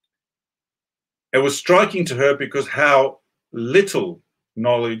 It was striking to her because how little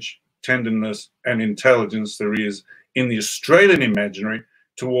knowledge, tenderness, and intelligence there is in the Australian imaginary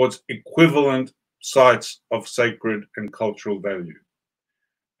towards equivalent sites of sacred and cultural value.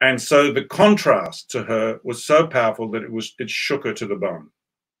 And so the contrast to her was so powerful that it shook her to the bone.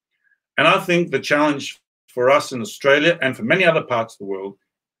 And I think the challenge for us in Australia and for many other parts of the world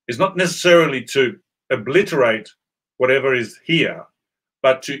is not necessarily to obliterate whatever is here,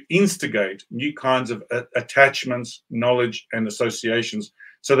 but to instigate new kinds of attachments, knowledge, and associations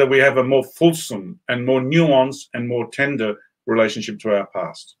so that we have a more fulsome and more nuanced and more tender relationship to our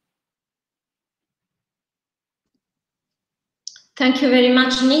past. Thank you very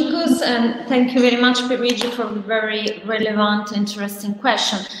much, Nikos, and thank you very much, Pierluigi, for a very relevant, interesting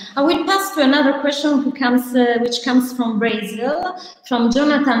question. I will pass to another question which comes from Brazil, from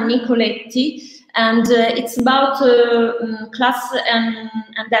Jonathan Nicoletti, and it's about class and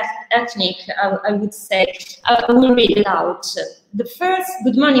ethnic, I would say. I will read it out.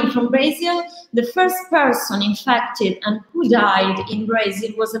 Good morning from Brazil. The first person infected and who died in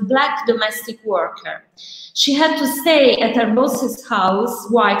Brazil was a Black domestic worker. She had to stay at her boss's house,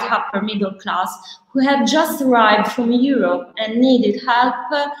 white upper middle class, who had just arrived from Europe and needed help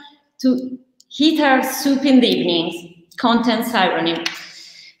to heat her soup in the evenings. Contents irony.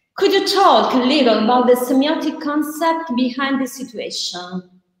 Could you talk a little about the semiotic concept behind the situation?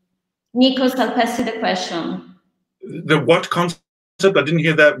 Nikos, I'll pass you the question. The what concept? I didn't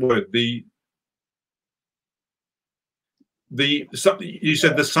hear that word. You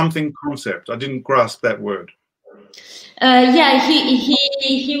said the something concept. I didn't grasp that word. Yeah,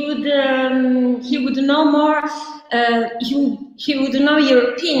 he would know more. He would know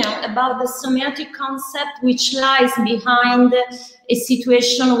your opinion about the semiotic concept which lies behind a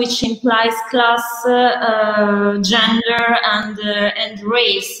situation which implies class, gender, and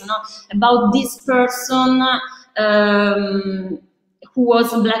race. You know, about this person who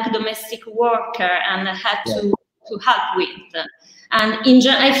was a Black domestic worker and had to help with. And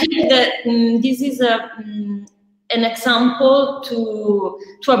I think that this is an example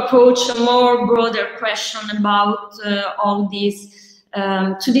to approach a more broader question about all this,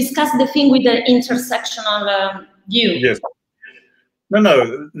 to discuss the thing with the intersectional view. Yes.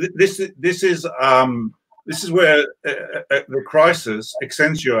 No. This is where the crisis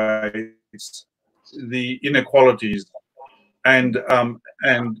accentuates the inequalities and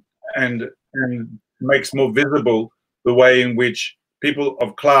makes more visible the way in which people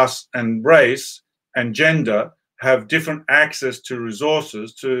of class and race and gender have different access to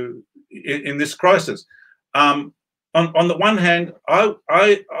resources in this crisis. On the one hand, I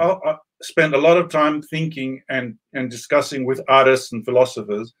spend a lot of time thinking and discussing with artists and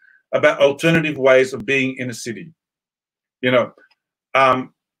philosophers about alternative ways of being in a city. You know,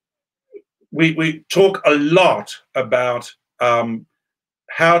 we talk a lot about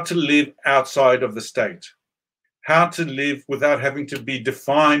how to live outside of the state, how to live without having to be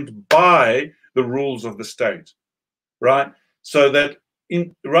defined by the rules of the state, right? So that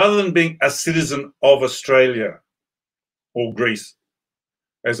rather than being a citizen of Australia or Greece,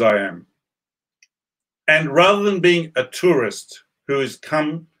 as I am, and rather than being a tourist who has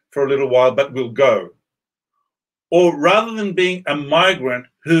come for a little while but will go, or rather than being a migrant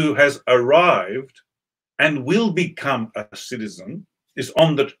who has arrived and will become a citizen, is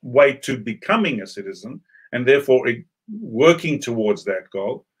on the way to becoming a citizen, and therefore working towards that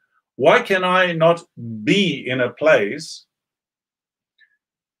goal, why can I not be in a place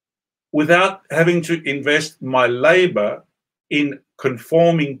without having to invest my labor in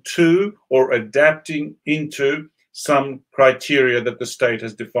conforming to or adapting into some criteria that the state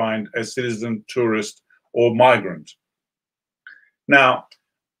has defined as citizen, tourist, or migrant? Now,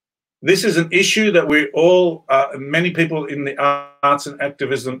 this is an issue that we all, many people in the arts and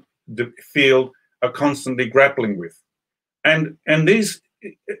activism field are constantly grappling with. And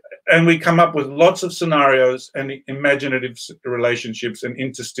we come up with lots of scenarios and imaginative relationships and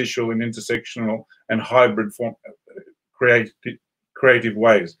interstitial and intersectional and hybrid creative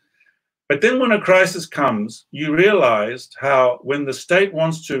ways. But then when a crisis comes, you realized how when the state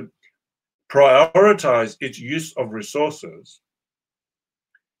wants to prioritize its use of resources,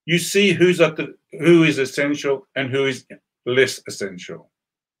 you see who is essential and who is less essential.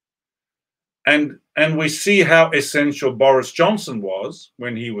 And we see how essential Boris Johnson was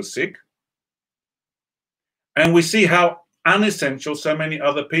when he was sick. And we see how unessential so many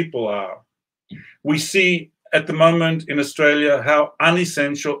other people are. We see at the moment in Australia how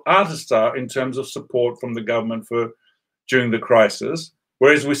unessential artists are in terms of support from the government during the crisis,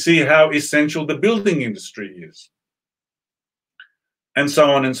 whereas we see how essential the building industry is, and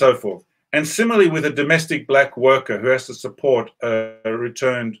so on and so forth. And similarly with a domestic black worker who has to support a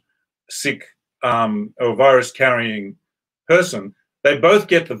returned sick or virus-carrying person, they both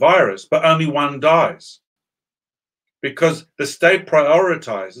get the virus, but only one dies. Because the state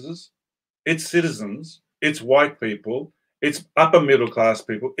prioritizes its citizens, its white people, its upper middle class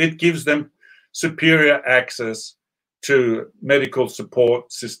people. It gives them superior access to medical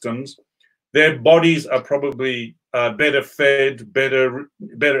support systems. Their bodies are probably better fed, better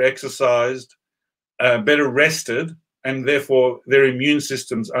exercised, better rested, and therefore their immune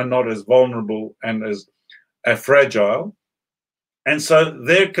systems are not as vulnerable and as fragile. And so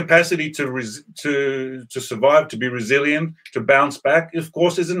their capacity to survive, to be resilient, to bounce back, of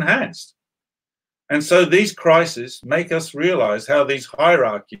course, is enhanced. And so these crises make us realize how these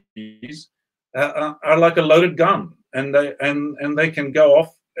hierarchies are like a loaded gun, and they can go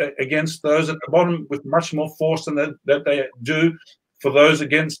off against those at the bottom with much more force than that they do for those at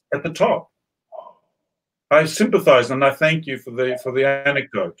the top. I sympathize and I thank you for the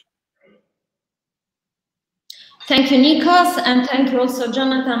anecdote. Thank you, Nikos, and thank you also,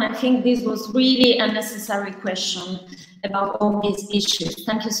 Jonathan. I think this was really a necessary question about all these issues.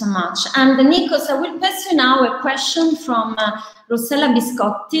 Thank you so much. And Nikos, I will pass you now a question from Rossella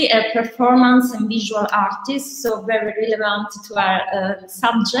Biscotti, a performance and visual artist, so very relevant to our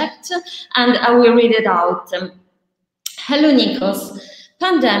subject, and I will read it out. Hello, Nikos.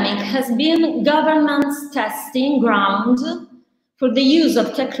 Pandemic has been government's testing ground for the use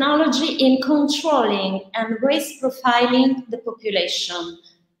of technology in controlling and race profiling the population,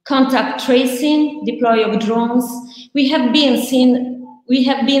 contact tracing, deploy of drones. We have been seeing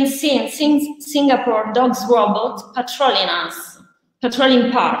Singapore dogs robot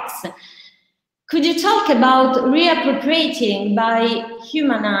patrolling parks. Could you talk about reappropriating by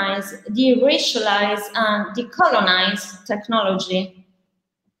humanize, de-racialize, and decolonize technology?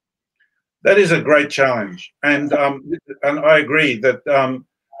 That is a great challenge, and I agree that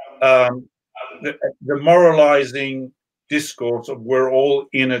the moralizing discourse of we're all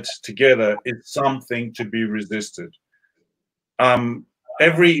in it together is something to be resisted.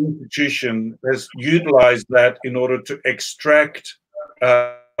 Every institution has utilized that in order to extract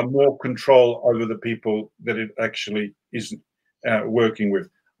more control over the people that it actually is working with.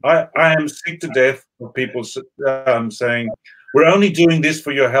 I am sick to death of people saying, we're only doing this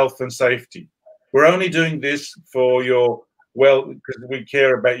for your health and safety. We're only doing this for your because we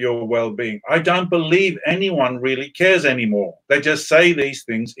care about your well-being. I don't believe anyone really cares anymore. They just say these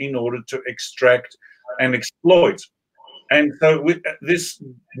things in order to extract and exploit. And so with this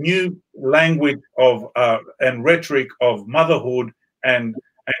new language of and rhetoric of motherhood and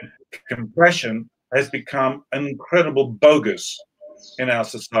compassion has become an incredible bogus in our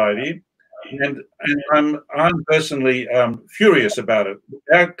society. And I'm personally furious about it.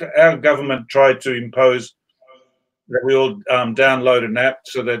 Our government tried to impose that we all download an app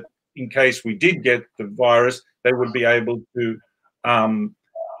so that in case we did get the virus, they would be able to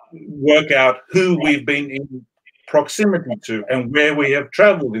work out who we've been in proximity to and where we have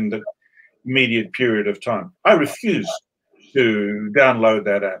traveled in the immediate period of time. I refuse to download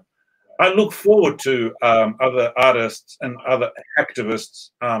that app. I look forward to other artists and other activists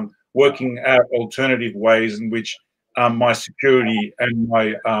working out alternative ways in which my security and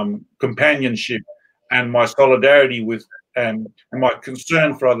my companionship and my solidarity with and my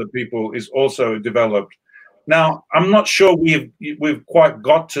concern for other people is also developed. Now, I'm not sure we've quite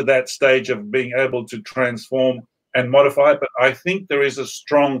got to that stage of being able to transform and modify, but I think there is a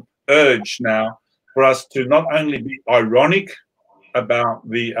strong urge now for us to not only be ironic about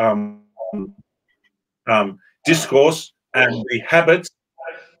the discourse and the habits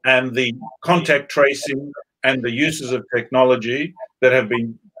and the contact tracing and the uses of technology that have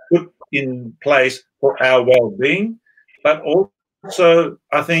been put in place for our well-being, but also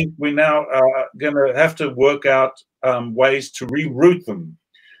I think we now are going to have to work out ways to reroute them,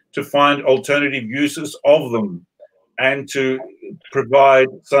 to find alternative uses of them, and to provide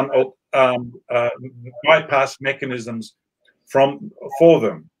some bypass mechanisms for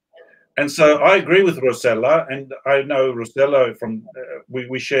them. And so I agree with Rosella, and I know Rosella from,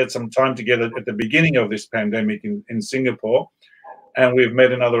 we shared some time together at the beginning of this pandemic in Singapore, and we've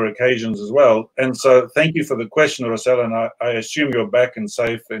met on other occasions as well. And so thank you for the question, Rosella, and I assume you're back and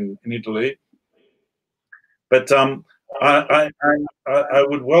safe in Italy. But I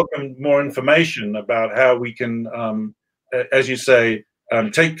would welcome more information about how we can, as you say,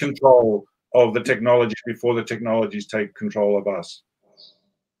 take control of the technology before the technologies take control of us.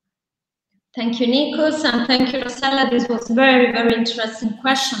 Thank you, Nikos, and thank you, Rosella. This was a very, very interesting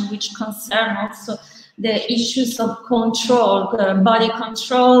question, which concern also the issues of control, body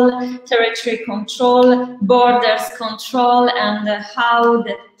control, territory control, borders control, and how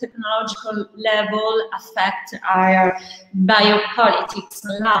the technological level affect our biopolitics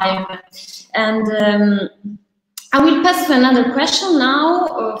life. And I will pass to another question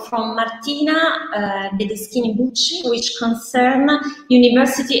now from Martina Bedeschini-Bucci, which concern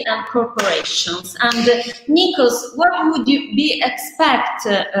university and corporations. And Nikos, what would you expect?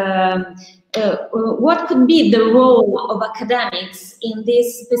 What could be the role of academics in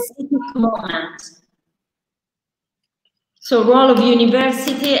this specific moment? So, role of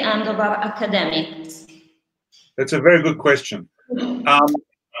university and of our academics. That's a very good question.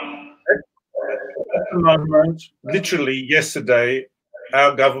 At the moment, literally yesterday,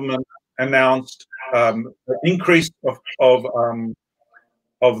 our government announced an increase of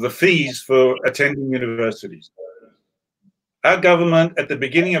the fees for attending universities. Our government, at the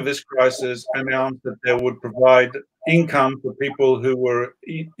beginning of this crisis, announced that they would provide income for people who were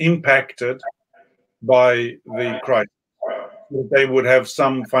impacted by the crisis. They would have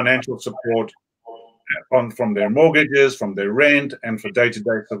some financial support from their mortgages, from their rent, and for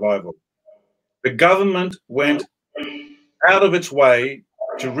day-to-day survival. The government went out of its way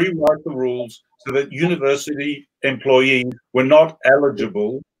to rewrite the rules so that university employees were not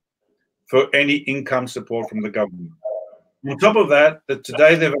eligible for any income support from the government. On top of that,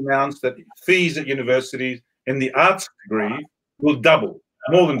 today they've announced that fees at universities in the arts degree will double,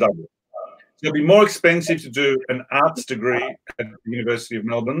 more than double. So it'll be more expensive to do an arts degree at the University of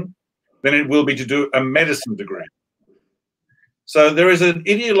Melbourne than it will be to do a medicine degree. So there is an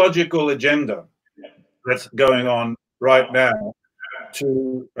ideological agenda that's going on right now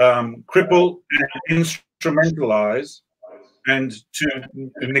to cripple and instrumentalize and to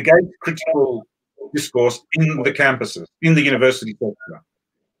negate critical discourse in the campuses, in the university sector.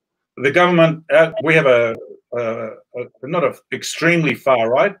 The government, we have not an extremely far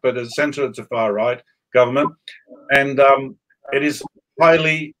right, but a centre to far right government, and it is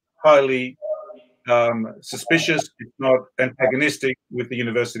highly suspicious, if not antagonistic, with the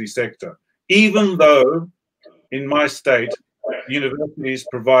university sector. Even though in my state, universities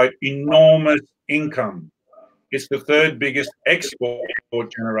provide enormous income. It's the third biggest export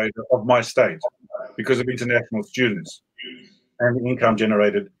generator of my state because of international students and the income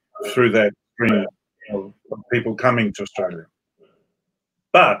generated through that stream of people coming to Australia.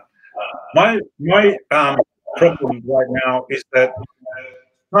 But my problem right now is that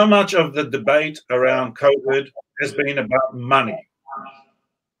so much of the debate around COVID has been about money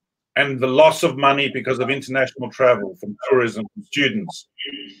and the loss of money because of international travel from tourism from students,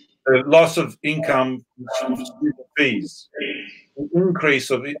 the loss of income from student fees, the increase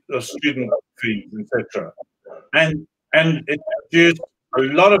of student fees, etc. And it produced a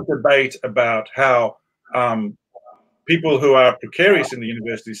lot of debate about how people who are precarious in the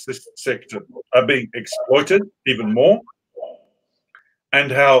university sector are being exploited even more,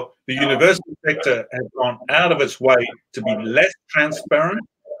 and how the university sector has gone out of its way to be less transparent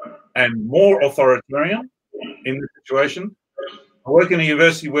and more authoritarian in this situation. I work in a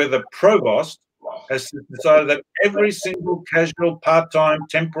university where the provost has decided that every single casual, part-time,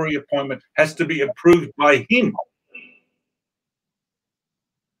 temporary appointment has to be approved by him.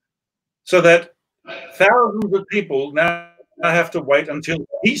 So that thousands of people now have to wait until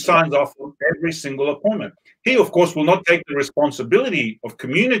he signs off on every single appointment. He, of course, will not take the responsibility of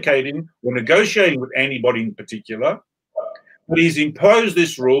communicating or negotiating with anybody in particular, but he's imposed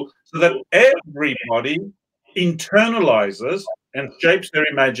this rule so that everybody internalizes and shapes their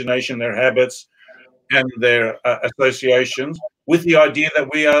imagination, their habits, and their associations with the idea that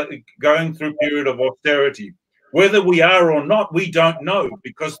we are going through a period of austerity. Whether we are or not, we don't know,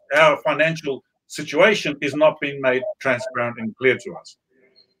 because our financial situation is not being made transparent and clear to us.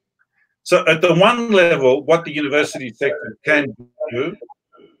 So at the one level, what the university sector can do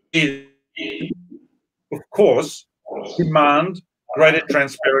is, of course, demand greater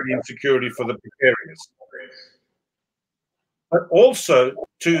transparency and security for the precarious. but also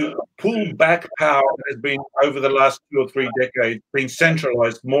to pull back power that has been, over the last 2 or 3 decades, being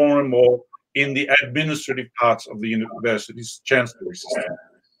centralized more and more in the administrative parts of the university's chancellery system.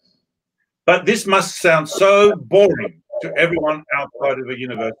 But this must sound so boring to everyone outside of a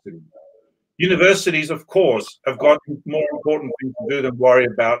university. Universities, of course, have got more important things to do than worry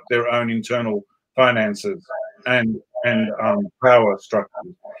about their own internal finances and power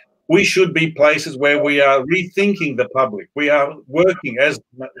structures. We should be places where we are rethinking the public. We are working, as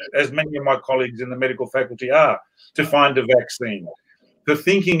many of my colleagues in the medical faculty are, to find a vaccine, for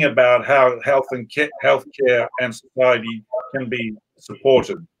thinking about how healthcare and society can be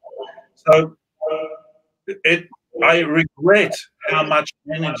supported. So I regret how much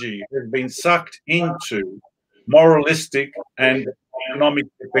energy has been sucked into moralistic and economic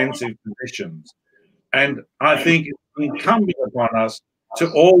defensive positions. And I think it's incumbent upon us to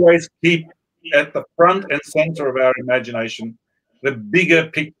always keep at the front and center of our imagination the bigger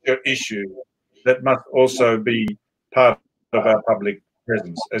picture issue that must also be part of our public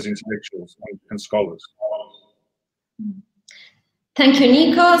presence as intellectuals and scholars. Thank you,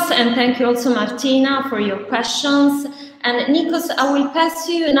 Nikos, and thank you also, Martina, for your questions. And Nikos, I will pass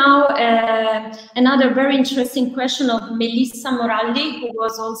you now another very interesting question of Melissa Moralli, who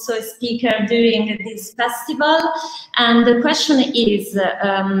was also a speaker during this festival. And the question is,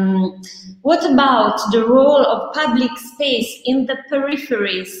 what about the role of public space in the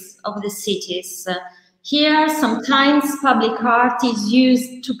peripheries of the cities? Here, sometimes public art is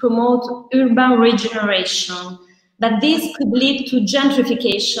used to promote urban regeneration, but this could lead to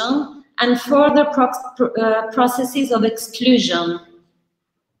gentrification and further processes of exclusion.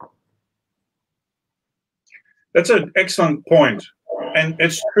 That's an excellent point, and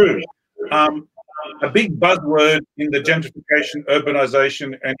it's true. A big buzzword in the gentrification,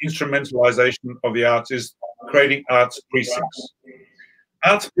 urbanization, and instrumentalization of the arts is creating arts precincts.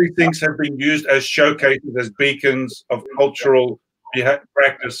 Arts precincts have been used as showcases, as beacons of cultural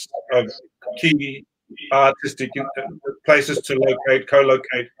practice, of key artistic places to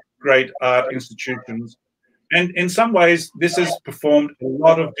co-locate great art institutions. And in some ways, this has performed a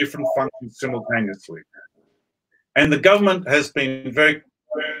lot of different functions simultaneously. And the government has been very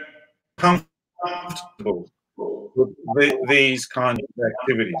comfortable with these kinds of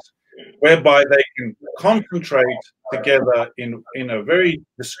activities, whereby they can concentrate together in a very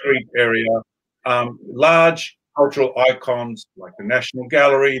discrete area, large cultural icons like the National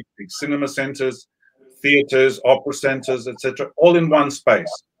Gallery, big cinema centres, theatres, opera centres, etc., all in one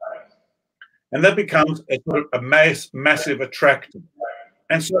space. And that becomes a sort of a massive attractor.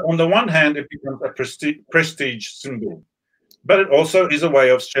 And so on the one hand, it becomes a prestige symbol, but it also is a way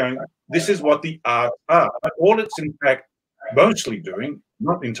of showing this is what the arts are. But all it's in fact mostly doing,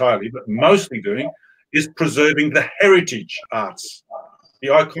 not entirely, but mostly doing, is preserving the heritage arts, the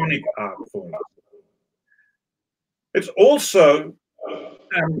iconic art forms. It's also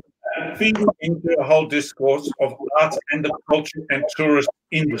feeding into a whole discourse of arts and the culture and tourist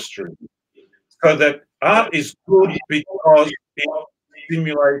industry, so that art is good because it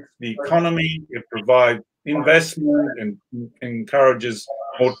stimulates the economy, it provides investment and encourages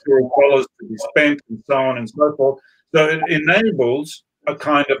more tourist dollars to be spent, and so on and so forth. So it enables a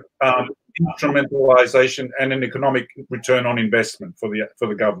kind of instrumentalization and an economic return on investment for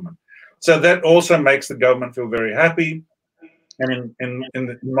the government. So that also makes the government feel very happy. And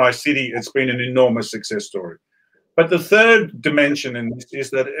in my city, it's been an enormous success story. But the third dimension in this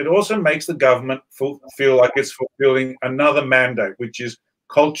is that it also makes the government feel like it's fulfilling another mandate, which is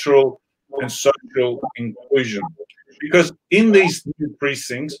cultural and social inclusion. Because in these new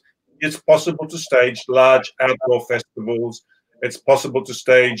precincts, it's possible to stage large outdoor festivals. It's possible to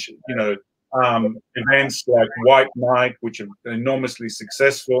stage, events like White Night, which are enormously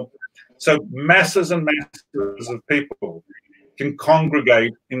successful. So masses and masses of people can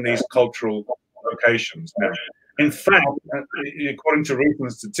congregate in these cultural locations now. In fact, according to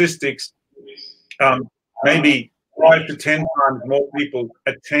recent statistics, maybe 5 to 10 times more people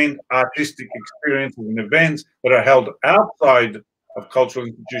attend artistic experiences and events that are held outside of cultural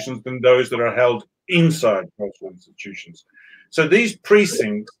institutions than those that are held inside cultural institutions. So these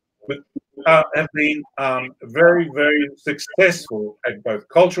precincts have been very, very successful at both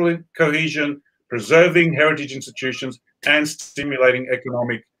cultural cohesion, preserving heritage institutions, and stimulating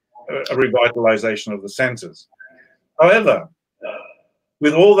economic revitalization of the centres. However,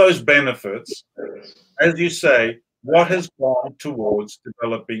 with all those benefits, as you say, what has gone towards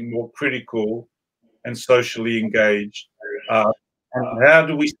developing more critical and socially engaged art, and how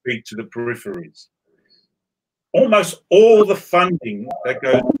do we speak to the peripheries? Almost all the funding that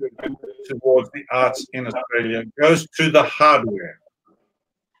goes to towards the arts in Australia goes to the hardware.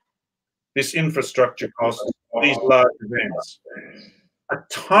 This infrastructure costs, these large events. A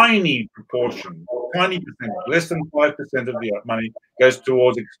tiny proportion, tiny percentage, less than 5% of the money goes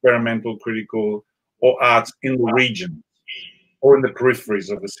towards experimental, critical, or arts in the region or in the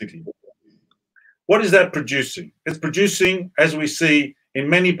peripheries of the city. What is that producing? It's producing, as we see in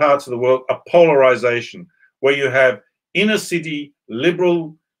many parts of the world, a polarization where you have inner city,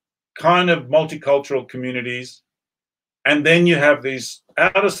 liberal, kind of multicultural communities, and then you have these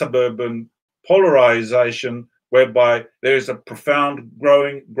outer suburban polarization whereby there is a profound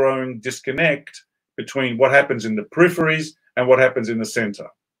growing disconnect between what happens in the peripheries and what happens in the center.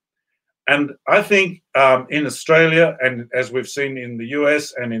 And I think in Australia, and as we've seen in the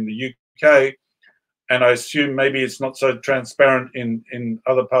US and in the UK, and I assume maybe it's not so transparent in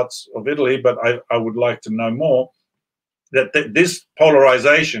other parts of Italy, but I would like to know more, that this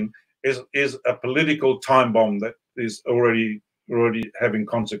polarization is a political time bomb that is already having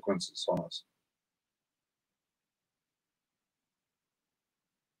consequences on us.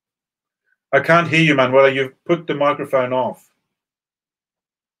 I can't hear you, Manuela. You've put the microphone off.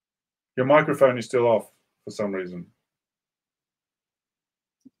 Your microphone is still off for some reason.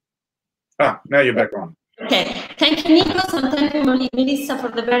 Ah, now you're back on. Okay, thank you, Nikos, and thank you, Melissa, for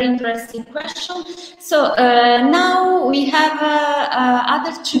the very interesting question. So now we have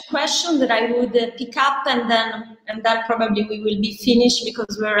other two questions that I would pick up, and then probably we will be finished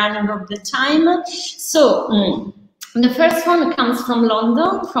because we're running out of the time. So the first one comes from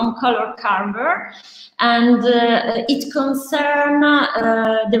London, from Color Carver, and it concerns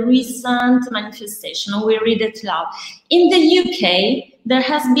the recent manifestation. We read it loud. In the UK, there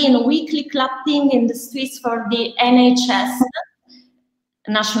has been weekly clapping in the streets for the NHS,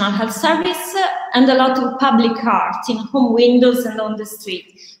 National Health Service, and a lot of public art in home windows and on the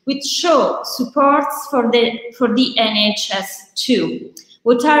street, which show supports for the NHS too.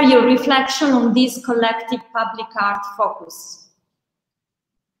 What are your reflections on this collective public art focus?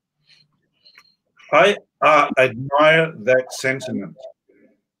 I admire that sentiment.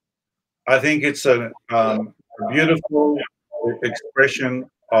 I think it's a beautiful expression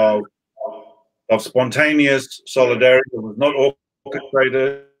of spontaneous solidarity. It was not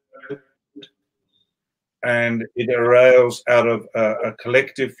orchestrated, and it arose out of a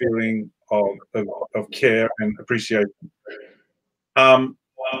collective feeling of care and appreciation. I'm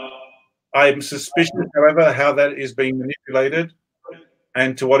suspicious, however, how that is being manipulated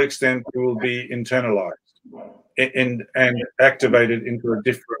and to what extent it will be internalized and activated into a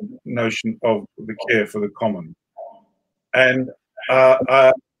different notion of the care for the common. And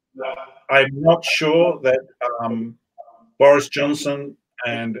I'm not sure that Boris Johnson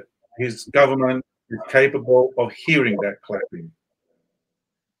and his government is capable of hearing that clapping,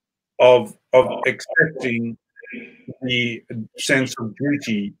 of accepting the sense of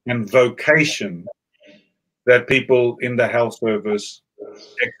duty and vocation that people in the health service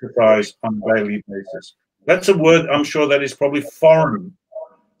exercise on a daily basis. That's a word, I'm sure, that is probably foreign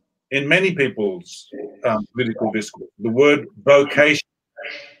in many people's political discourse. The word vocation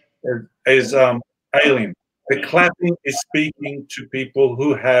is alien. The clapping is speaking to people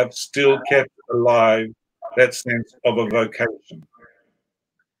who have still kept alive that sense of a vocation.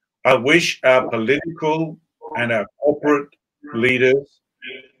 I wish our political and our corporate leaders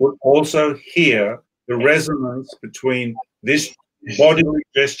would also hear the resonance between this bodily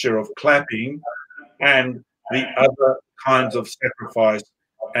gesture of clapping and the other kinds of sacrifice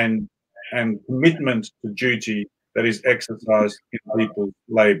and commitment to duty that is exercised in people's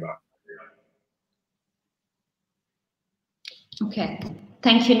labor. Okay,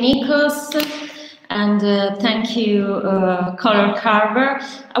 thank you, Nikos, and thank you, Color Carver.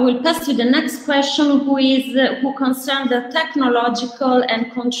 I will pass to the next question, who concerns the technological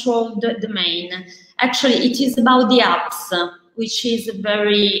and controlled domain. Actually, it is about the apps, which is a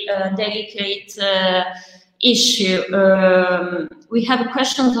very delicate issue. We have a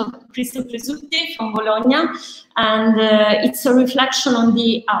question of Cristo Presutti from Bologna, and it's a reflection on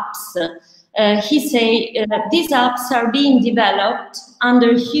the apps. He says these apps are being developed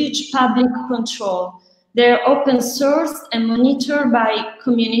under huge public control. They're open sourced and monitored by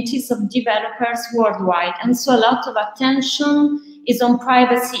communities of developers worldwide, and so a lot of attention is on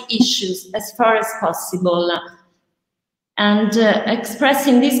privacy issues as far as possible. And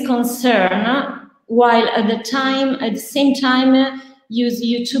expressing this concern, while at the same time use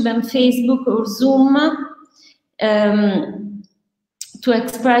YouTube and Facebook or Zoom to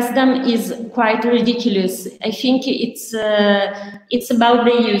express them is quite ridiculous. I think it's about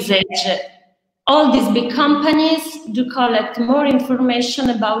the usage. all these big companies do collect more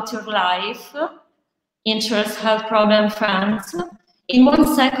information about your life, interests, health problem, friends, in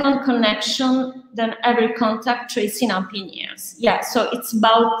 1 second connection than every contact tracing up in years. Yeah, so it's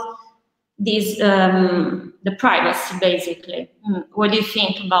about this, the privacy, basically. What do you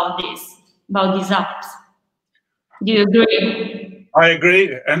think about this, about these apps? Do you agree? I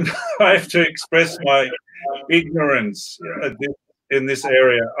agree, and I have to express my ignorance in this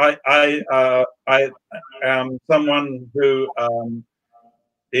area. I am someone who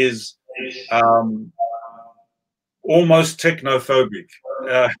is almost technophobic.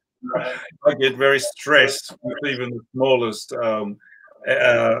 I get very stressed with even the smallest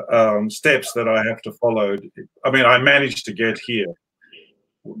steps that I have to follow. I mean, I managed to get here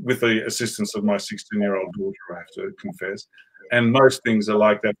with the assistance of my 16-year-old daughter, I have to confess. And most things are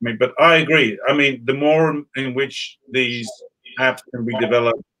like that for me. But I agree. I mean, the more in which these apps can be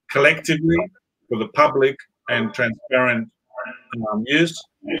developed collectively for the public and transparent use,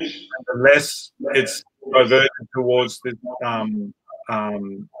 the less it's diverted towards this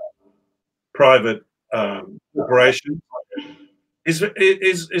private corporation. Is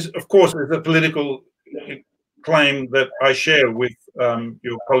of course is a political claim that I share with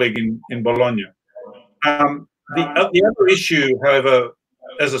your colleague in Bologna. The other issue, however,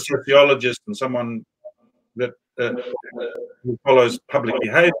 as a sociologist and someone that who follows public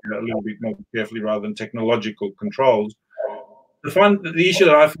behavior a little bit more carefully rather than technological controls, the issue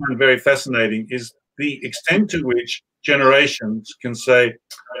that I find very fascinating is the extent to which generations can say,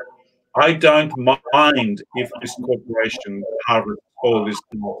 I don't mind if this corporation harvests all this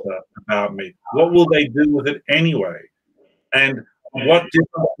data about me. What will they do with it anyway? And what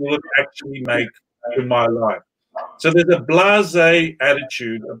difference will it actually make to my life? So there's a blasé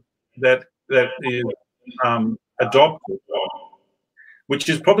attitude that is adopted, which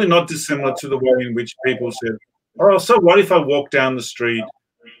is probably not dissimilar to the way in which people said, oh, so what if I walk down the street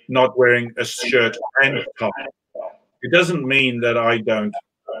not wearing a shirt and a tie? It doesn't mean that I don't,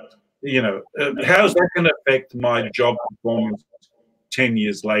 you know, how's that going to affect my job performance 10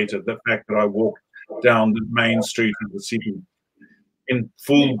 years later, the fact that I walk down the main street of the city in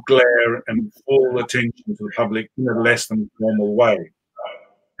full glare and full attention to the public in a less than formal way?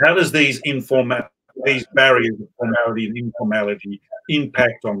 How does these barriers of formality and informality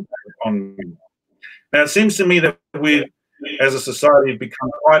impact on me? Now, it seems to me that we, as a society, have become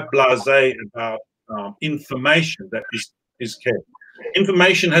quite blasé about information that is kept.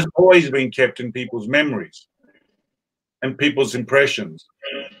 Information has always been kept in people's memories and people's impressions.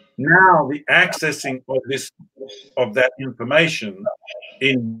 Now, the accessing of that information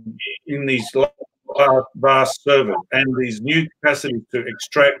in these vast servers and these new capacities to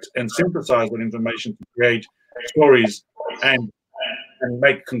extract and synthesize that information to create stories and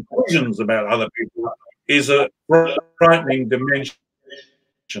make conclusions about other people is a frightening dimension.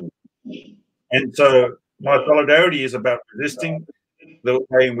 And so my solidarity is about resisting the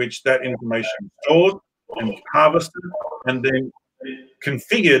way in which that information is stored and harvested and then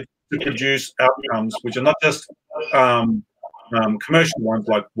configured to produce outcomes which are not just commercial ones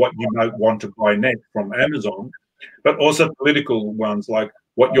like what you might want to buy next from Amazon, but also political ones like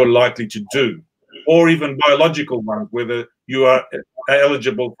what you're likely to do, or even biological ones, whether you are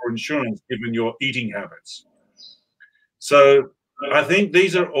eligible for insurance given your eating habits. So I think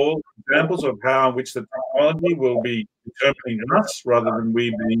these are all examples of how in which the technology will be determining us rather than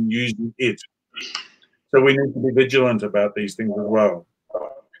we being using it. So we need to be vigilant about these things as well.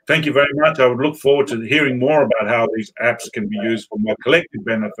 Thank you very much. I would look forward to hearing more about how these apps can be used for more collective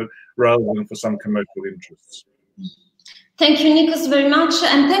benefit rather than for some commercial interests. Thank you, Nikos, very much.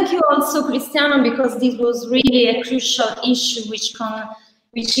 And thank you also, Cristiano, because this was really a crucial issue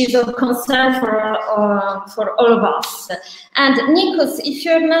which is of concern for all of us. And Nikos, if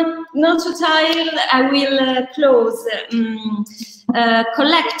you're not too tired, I will close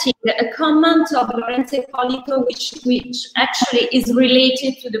collecting a comment of Lorenzo Ippolito, which actually is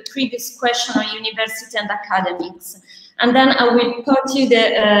related to the previous question on university and academics. And then I will pass you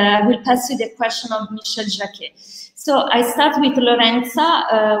the question of Michel Jacquet. So I start with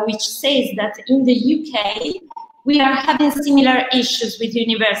Lorenza, which says that in the UK, we are having similar issues with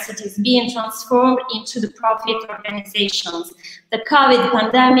universities being transformed into the profit organizations. The COVID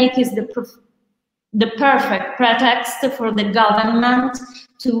pandemic is the perfect pretext for the government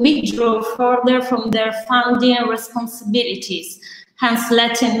to withdraw further from their funding responsibilities, hence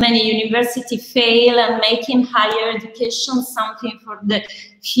letting many universities fail and making higher education something for the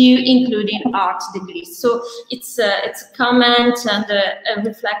few, including art degrees. So it's a comment and a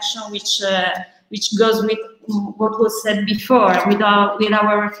reflection which goes with what was said before with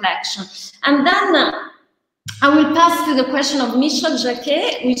our reflection. And then I will pass to the question of Michel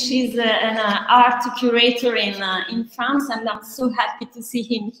Jacquet, which is an art curator in France, and I'm so happy to see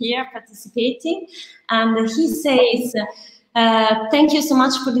him here participating. And he says, thank you so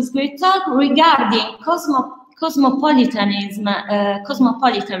much for this great talk. Regarding cosmopolitanism,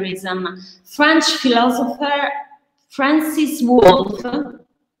 French philosopher Francis Wolff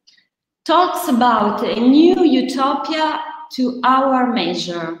talks about a new utopia to our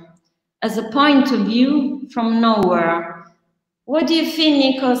measure, as a point of view from nowhere. What do you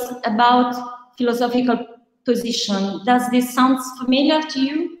think, Nikos, about philosophical position? Does this sound familiar to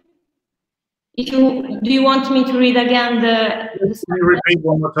you? Do you want me to read again Can you repeat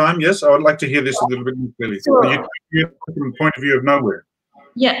one more time? Yes, I would like to hear this a little bit more clearly. Sure. From the point of view of nowhere.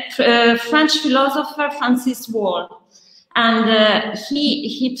 Yeah, French philosopher Francis Wolff. And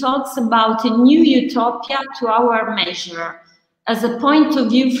he talks about a new utopia to our measure, as a point of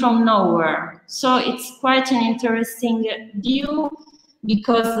view from nowhere. So it's quite an interesting view,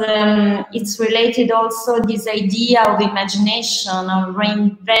 because it's related also this idea of imagination, of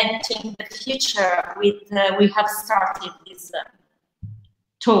reinventing the future with we have started this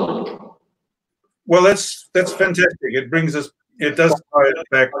talk. Well, that's fantastic. It brings us, it does tie it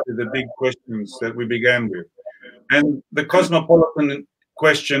back to the big questions that we began with. And the cosmopolitan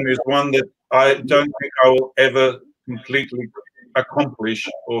question is one that I don't think I will ever completely accomplish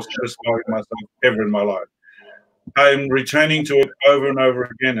or satisfy myself ever in my life. I'm returning to it over and over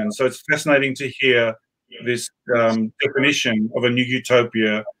again, and so it's fascinating to hear this definition of a new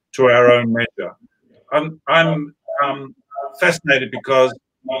utopia to our own measure. I'm fascinated because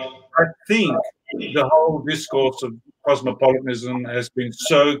I think the whole discourse of cosmopolitanism has been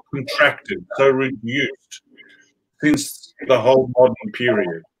so contracted, so reduced since the whole modern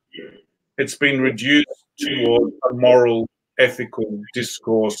period. It's been reduced toward a moral, ethical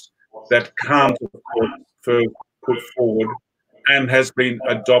discourse that can't, of course, first put forward, and has been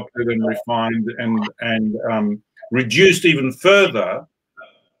adopted and refined and reduced even further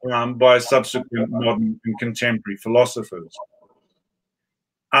by subsequent modern and contemporary philosophers.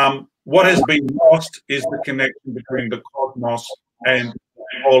 What has been lost is the connection between the cosmos and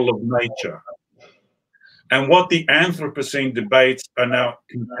all of nature. And what the Anthropocene debates are now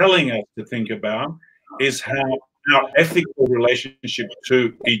compelling us to think about is how our ethical relationship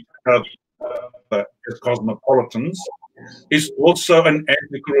to each other as cosmopolitans is also an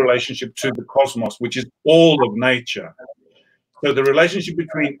ethical relationship to the cosmos, which is all of nature. So the relationship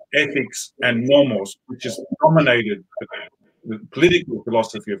between ethics and nomos, which is dominated the political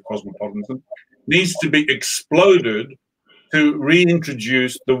philosophy of cosmopolitanism, needs to be exploded to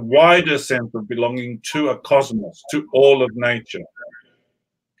reintroduce the wider sense of belonging to a cosmos, to all of nature.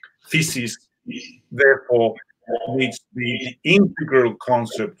 Thesis, therefore, needs to be the integral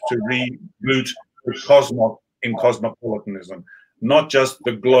concept to reboot the cosmos in cosmopolitanism, not just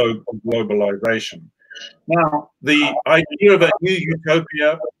the globe of globalization. Now, the idea of a new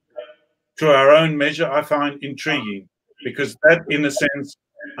utopia to our own measure, I find intriguing, because that, in a sense,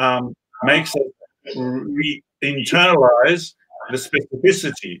 makes us internalize the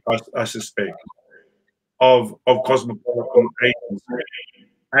specificity, I suspect, of cosmopolitan agency.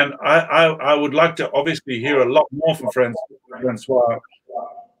 And I would like to obviously hear a lot more from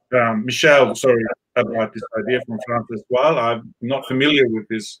Michel, sorry, about this idea from France as well. I'm not familiar with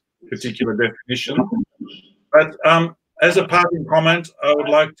this particular definition. But as a parting comment, I would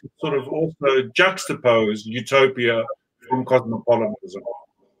like to sort of also juxtapose utopia from cosmopolitanism.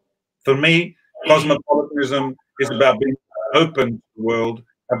 For me, cosmopolitanism is about being open to the world,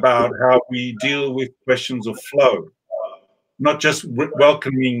 about how we deal with questions of flow, not just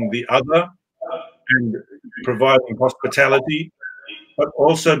welcoming the other and providing hospitality, but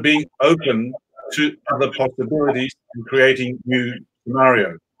also being open to other possibilities and creating new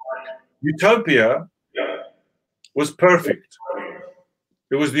scenarios. Utopia was perfect.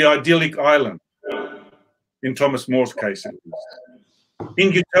 It was the idyllic island, in Thomas More's case at least.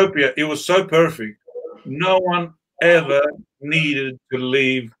 In Utopia, it was so perfect, no one ever needed to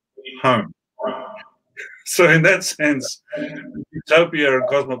leave home. So in that sense, utopia and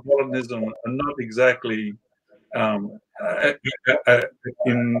cosmopolitanism are not exactly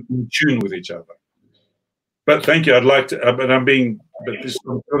in tune with each other. But thank you. I'd like to, but I'm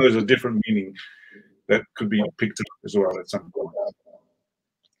sure there's a different meaning that could be picked up as well at some point.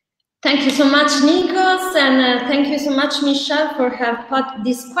 Thank you so much, Nikos, and thank you so much, Michel, for having put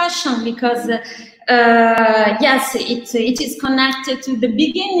this question, because yes, it is connected to the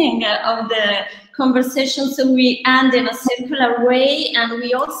beginning of conversation. So we end in a circular way, and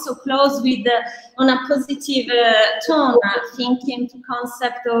we also close with on a positive tone, thinking to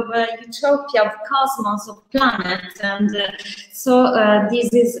concept of utopia, of cosmos, of planet. And so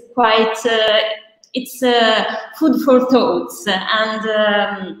this is quite, it's food for thoughts,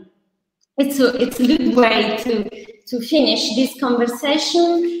 and it's a good way to finish this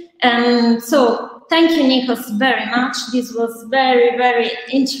conversation. And so thank you, Nikos, very much. This was very, very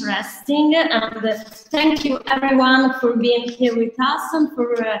interesting. And thank you, everyone, for being here with us and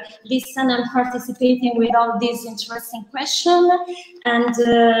for listening and participating with all these interesting questions. And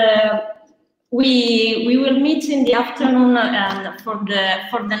we will meet in the afternoon for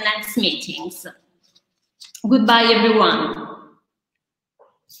the next meetings. Goodbye, everyone.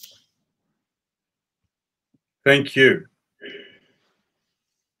 Thank you.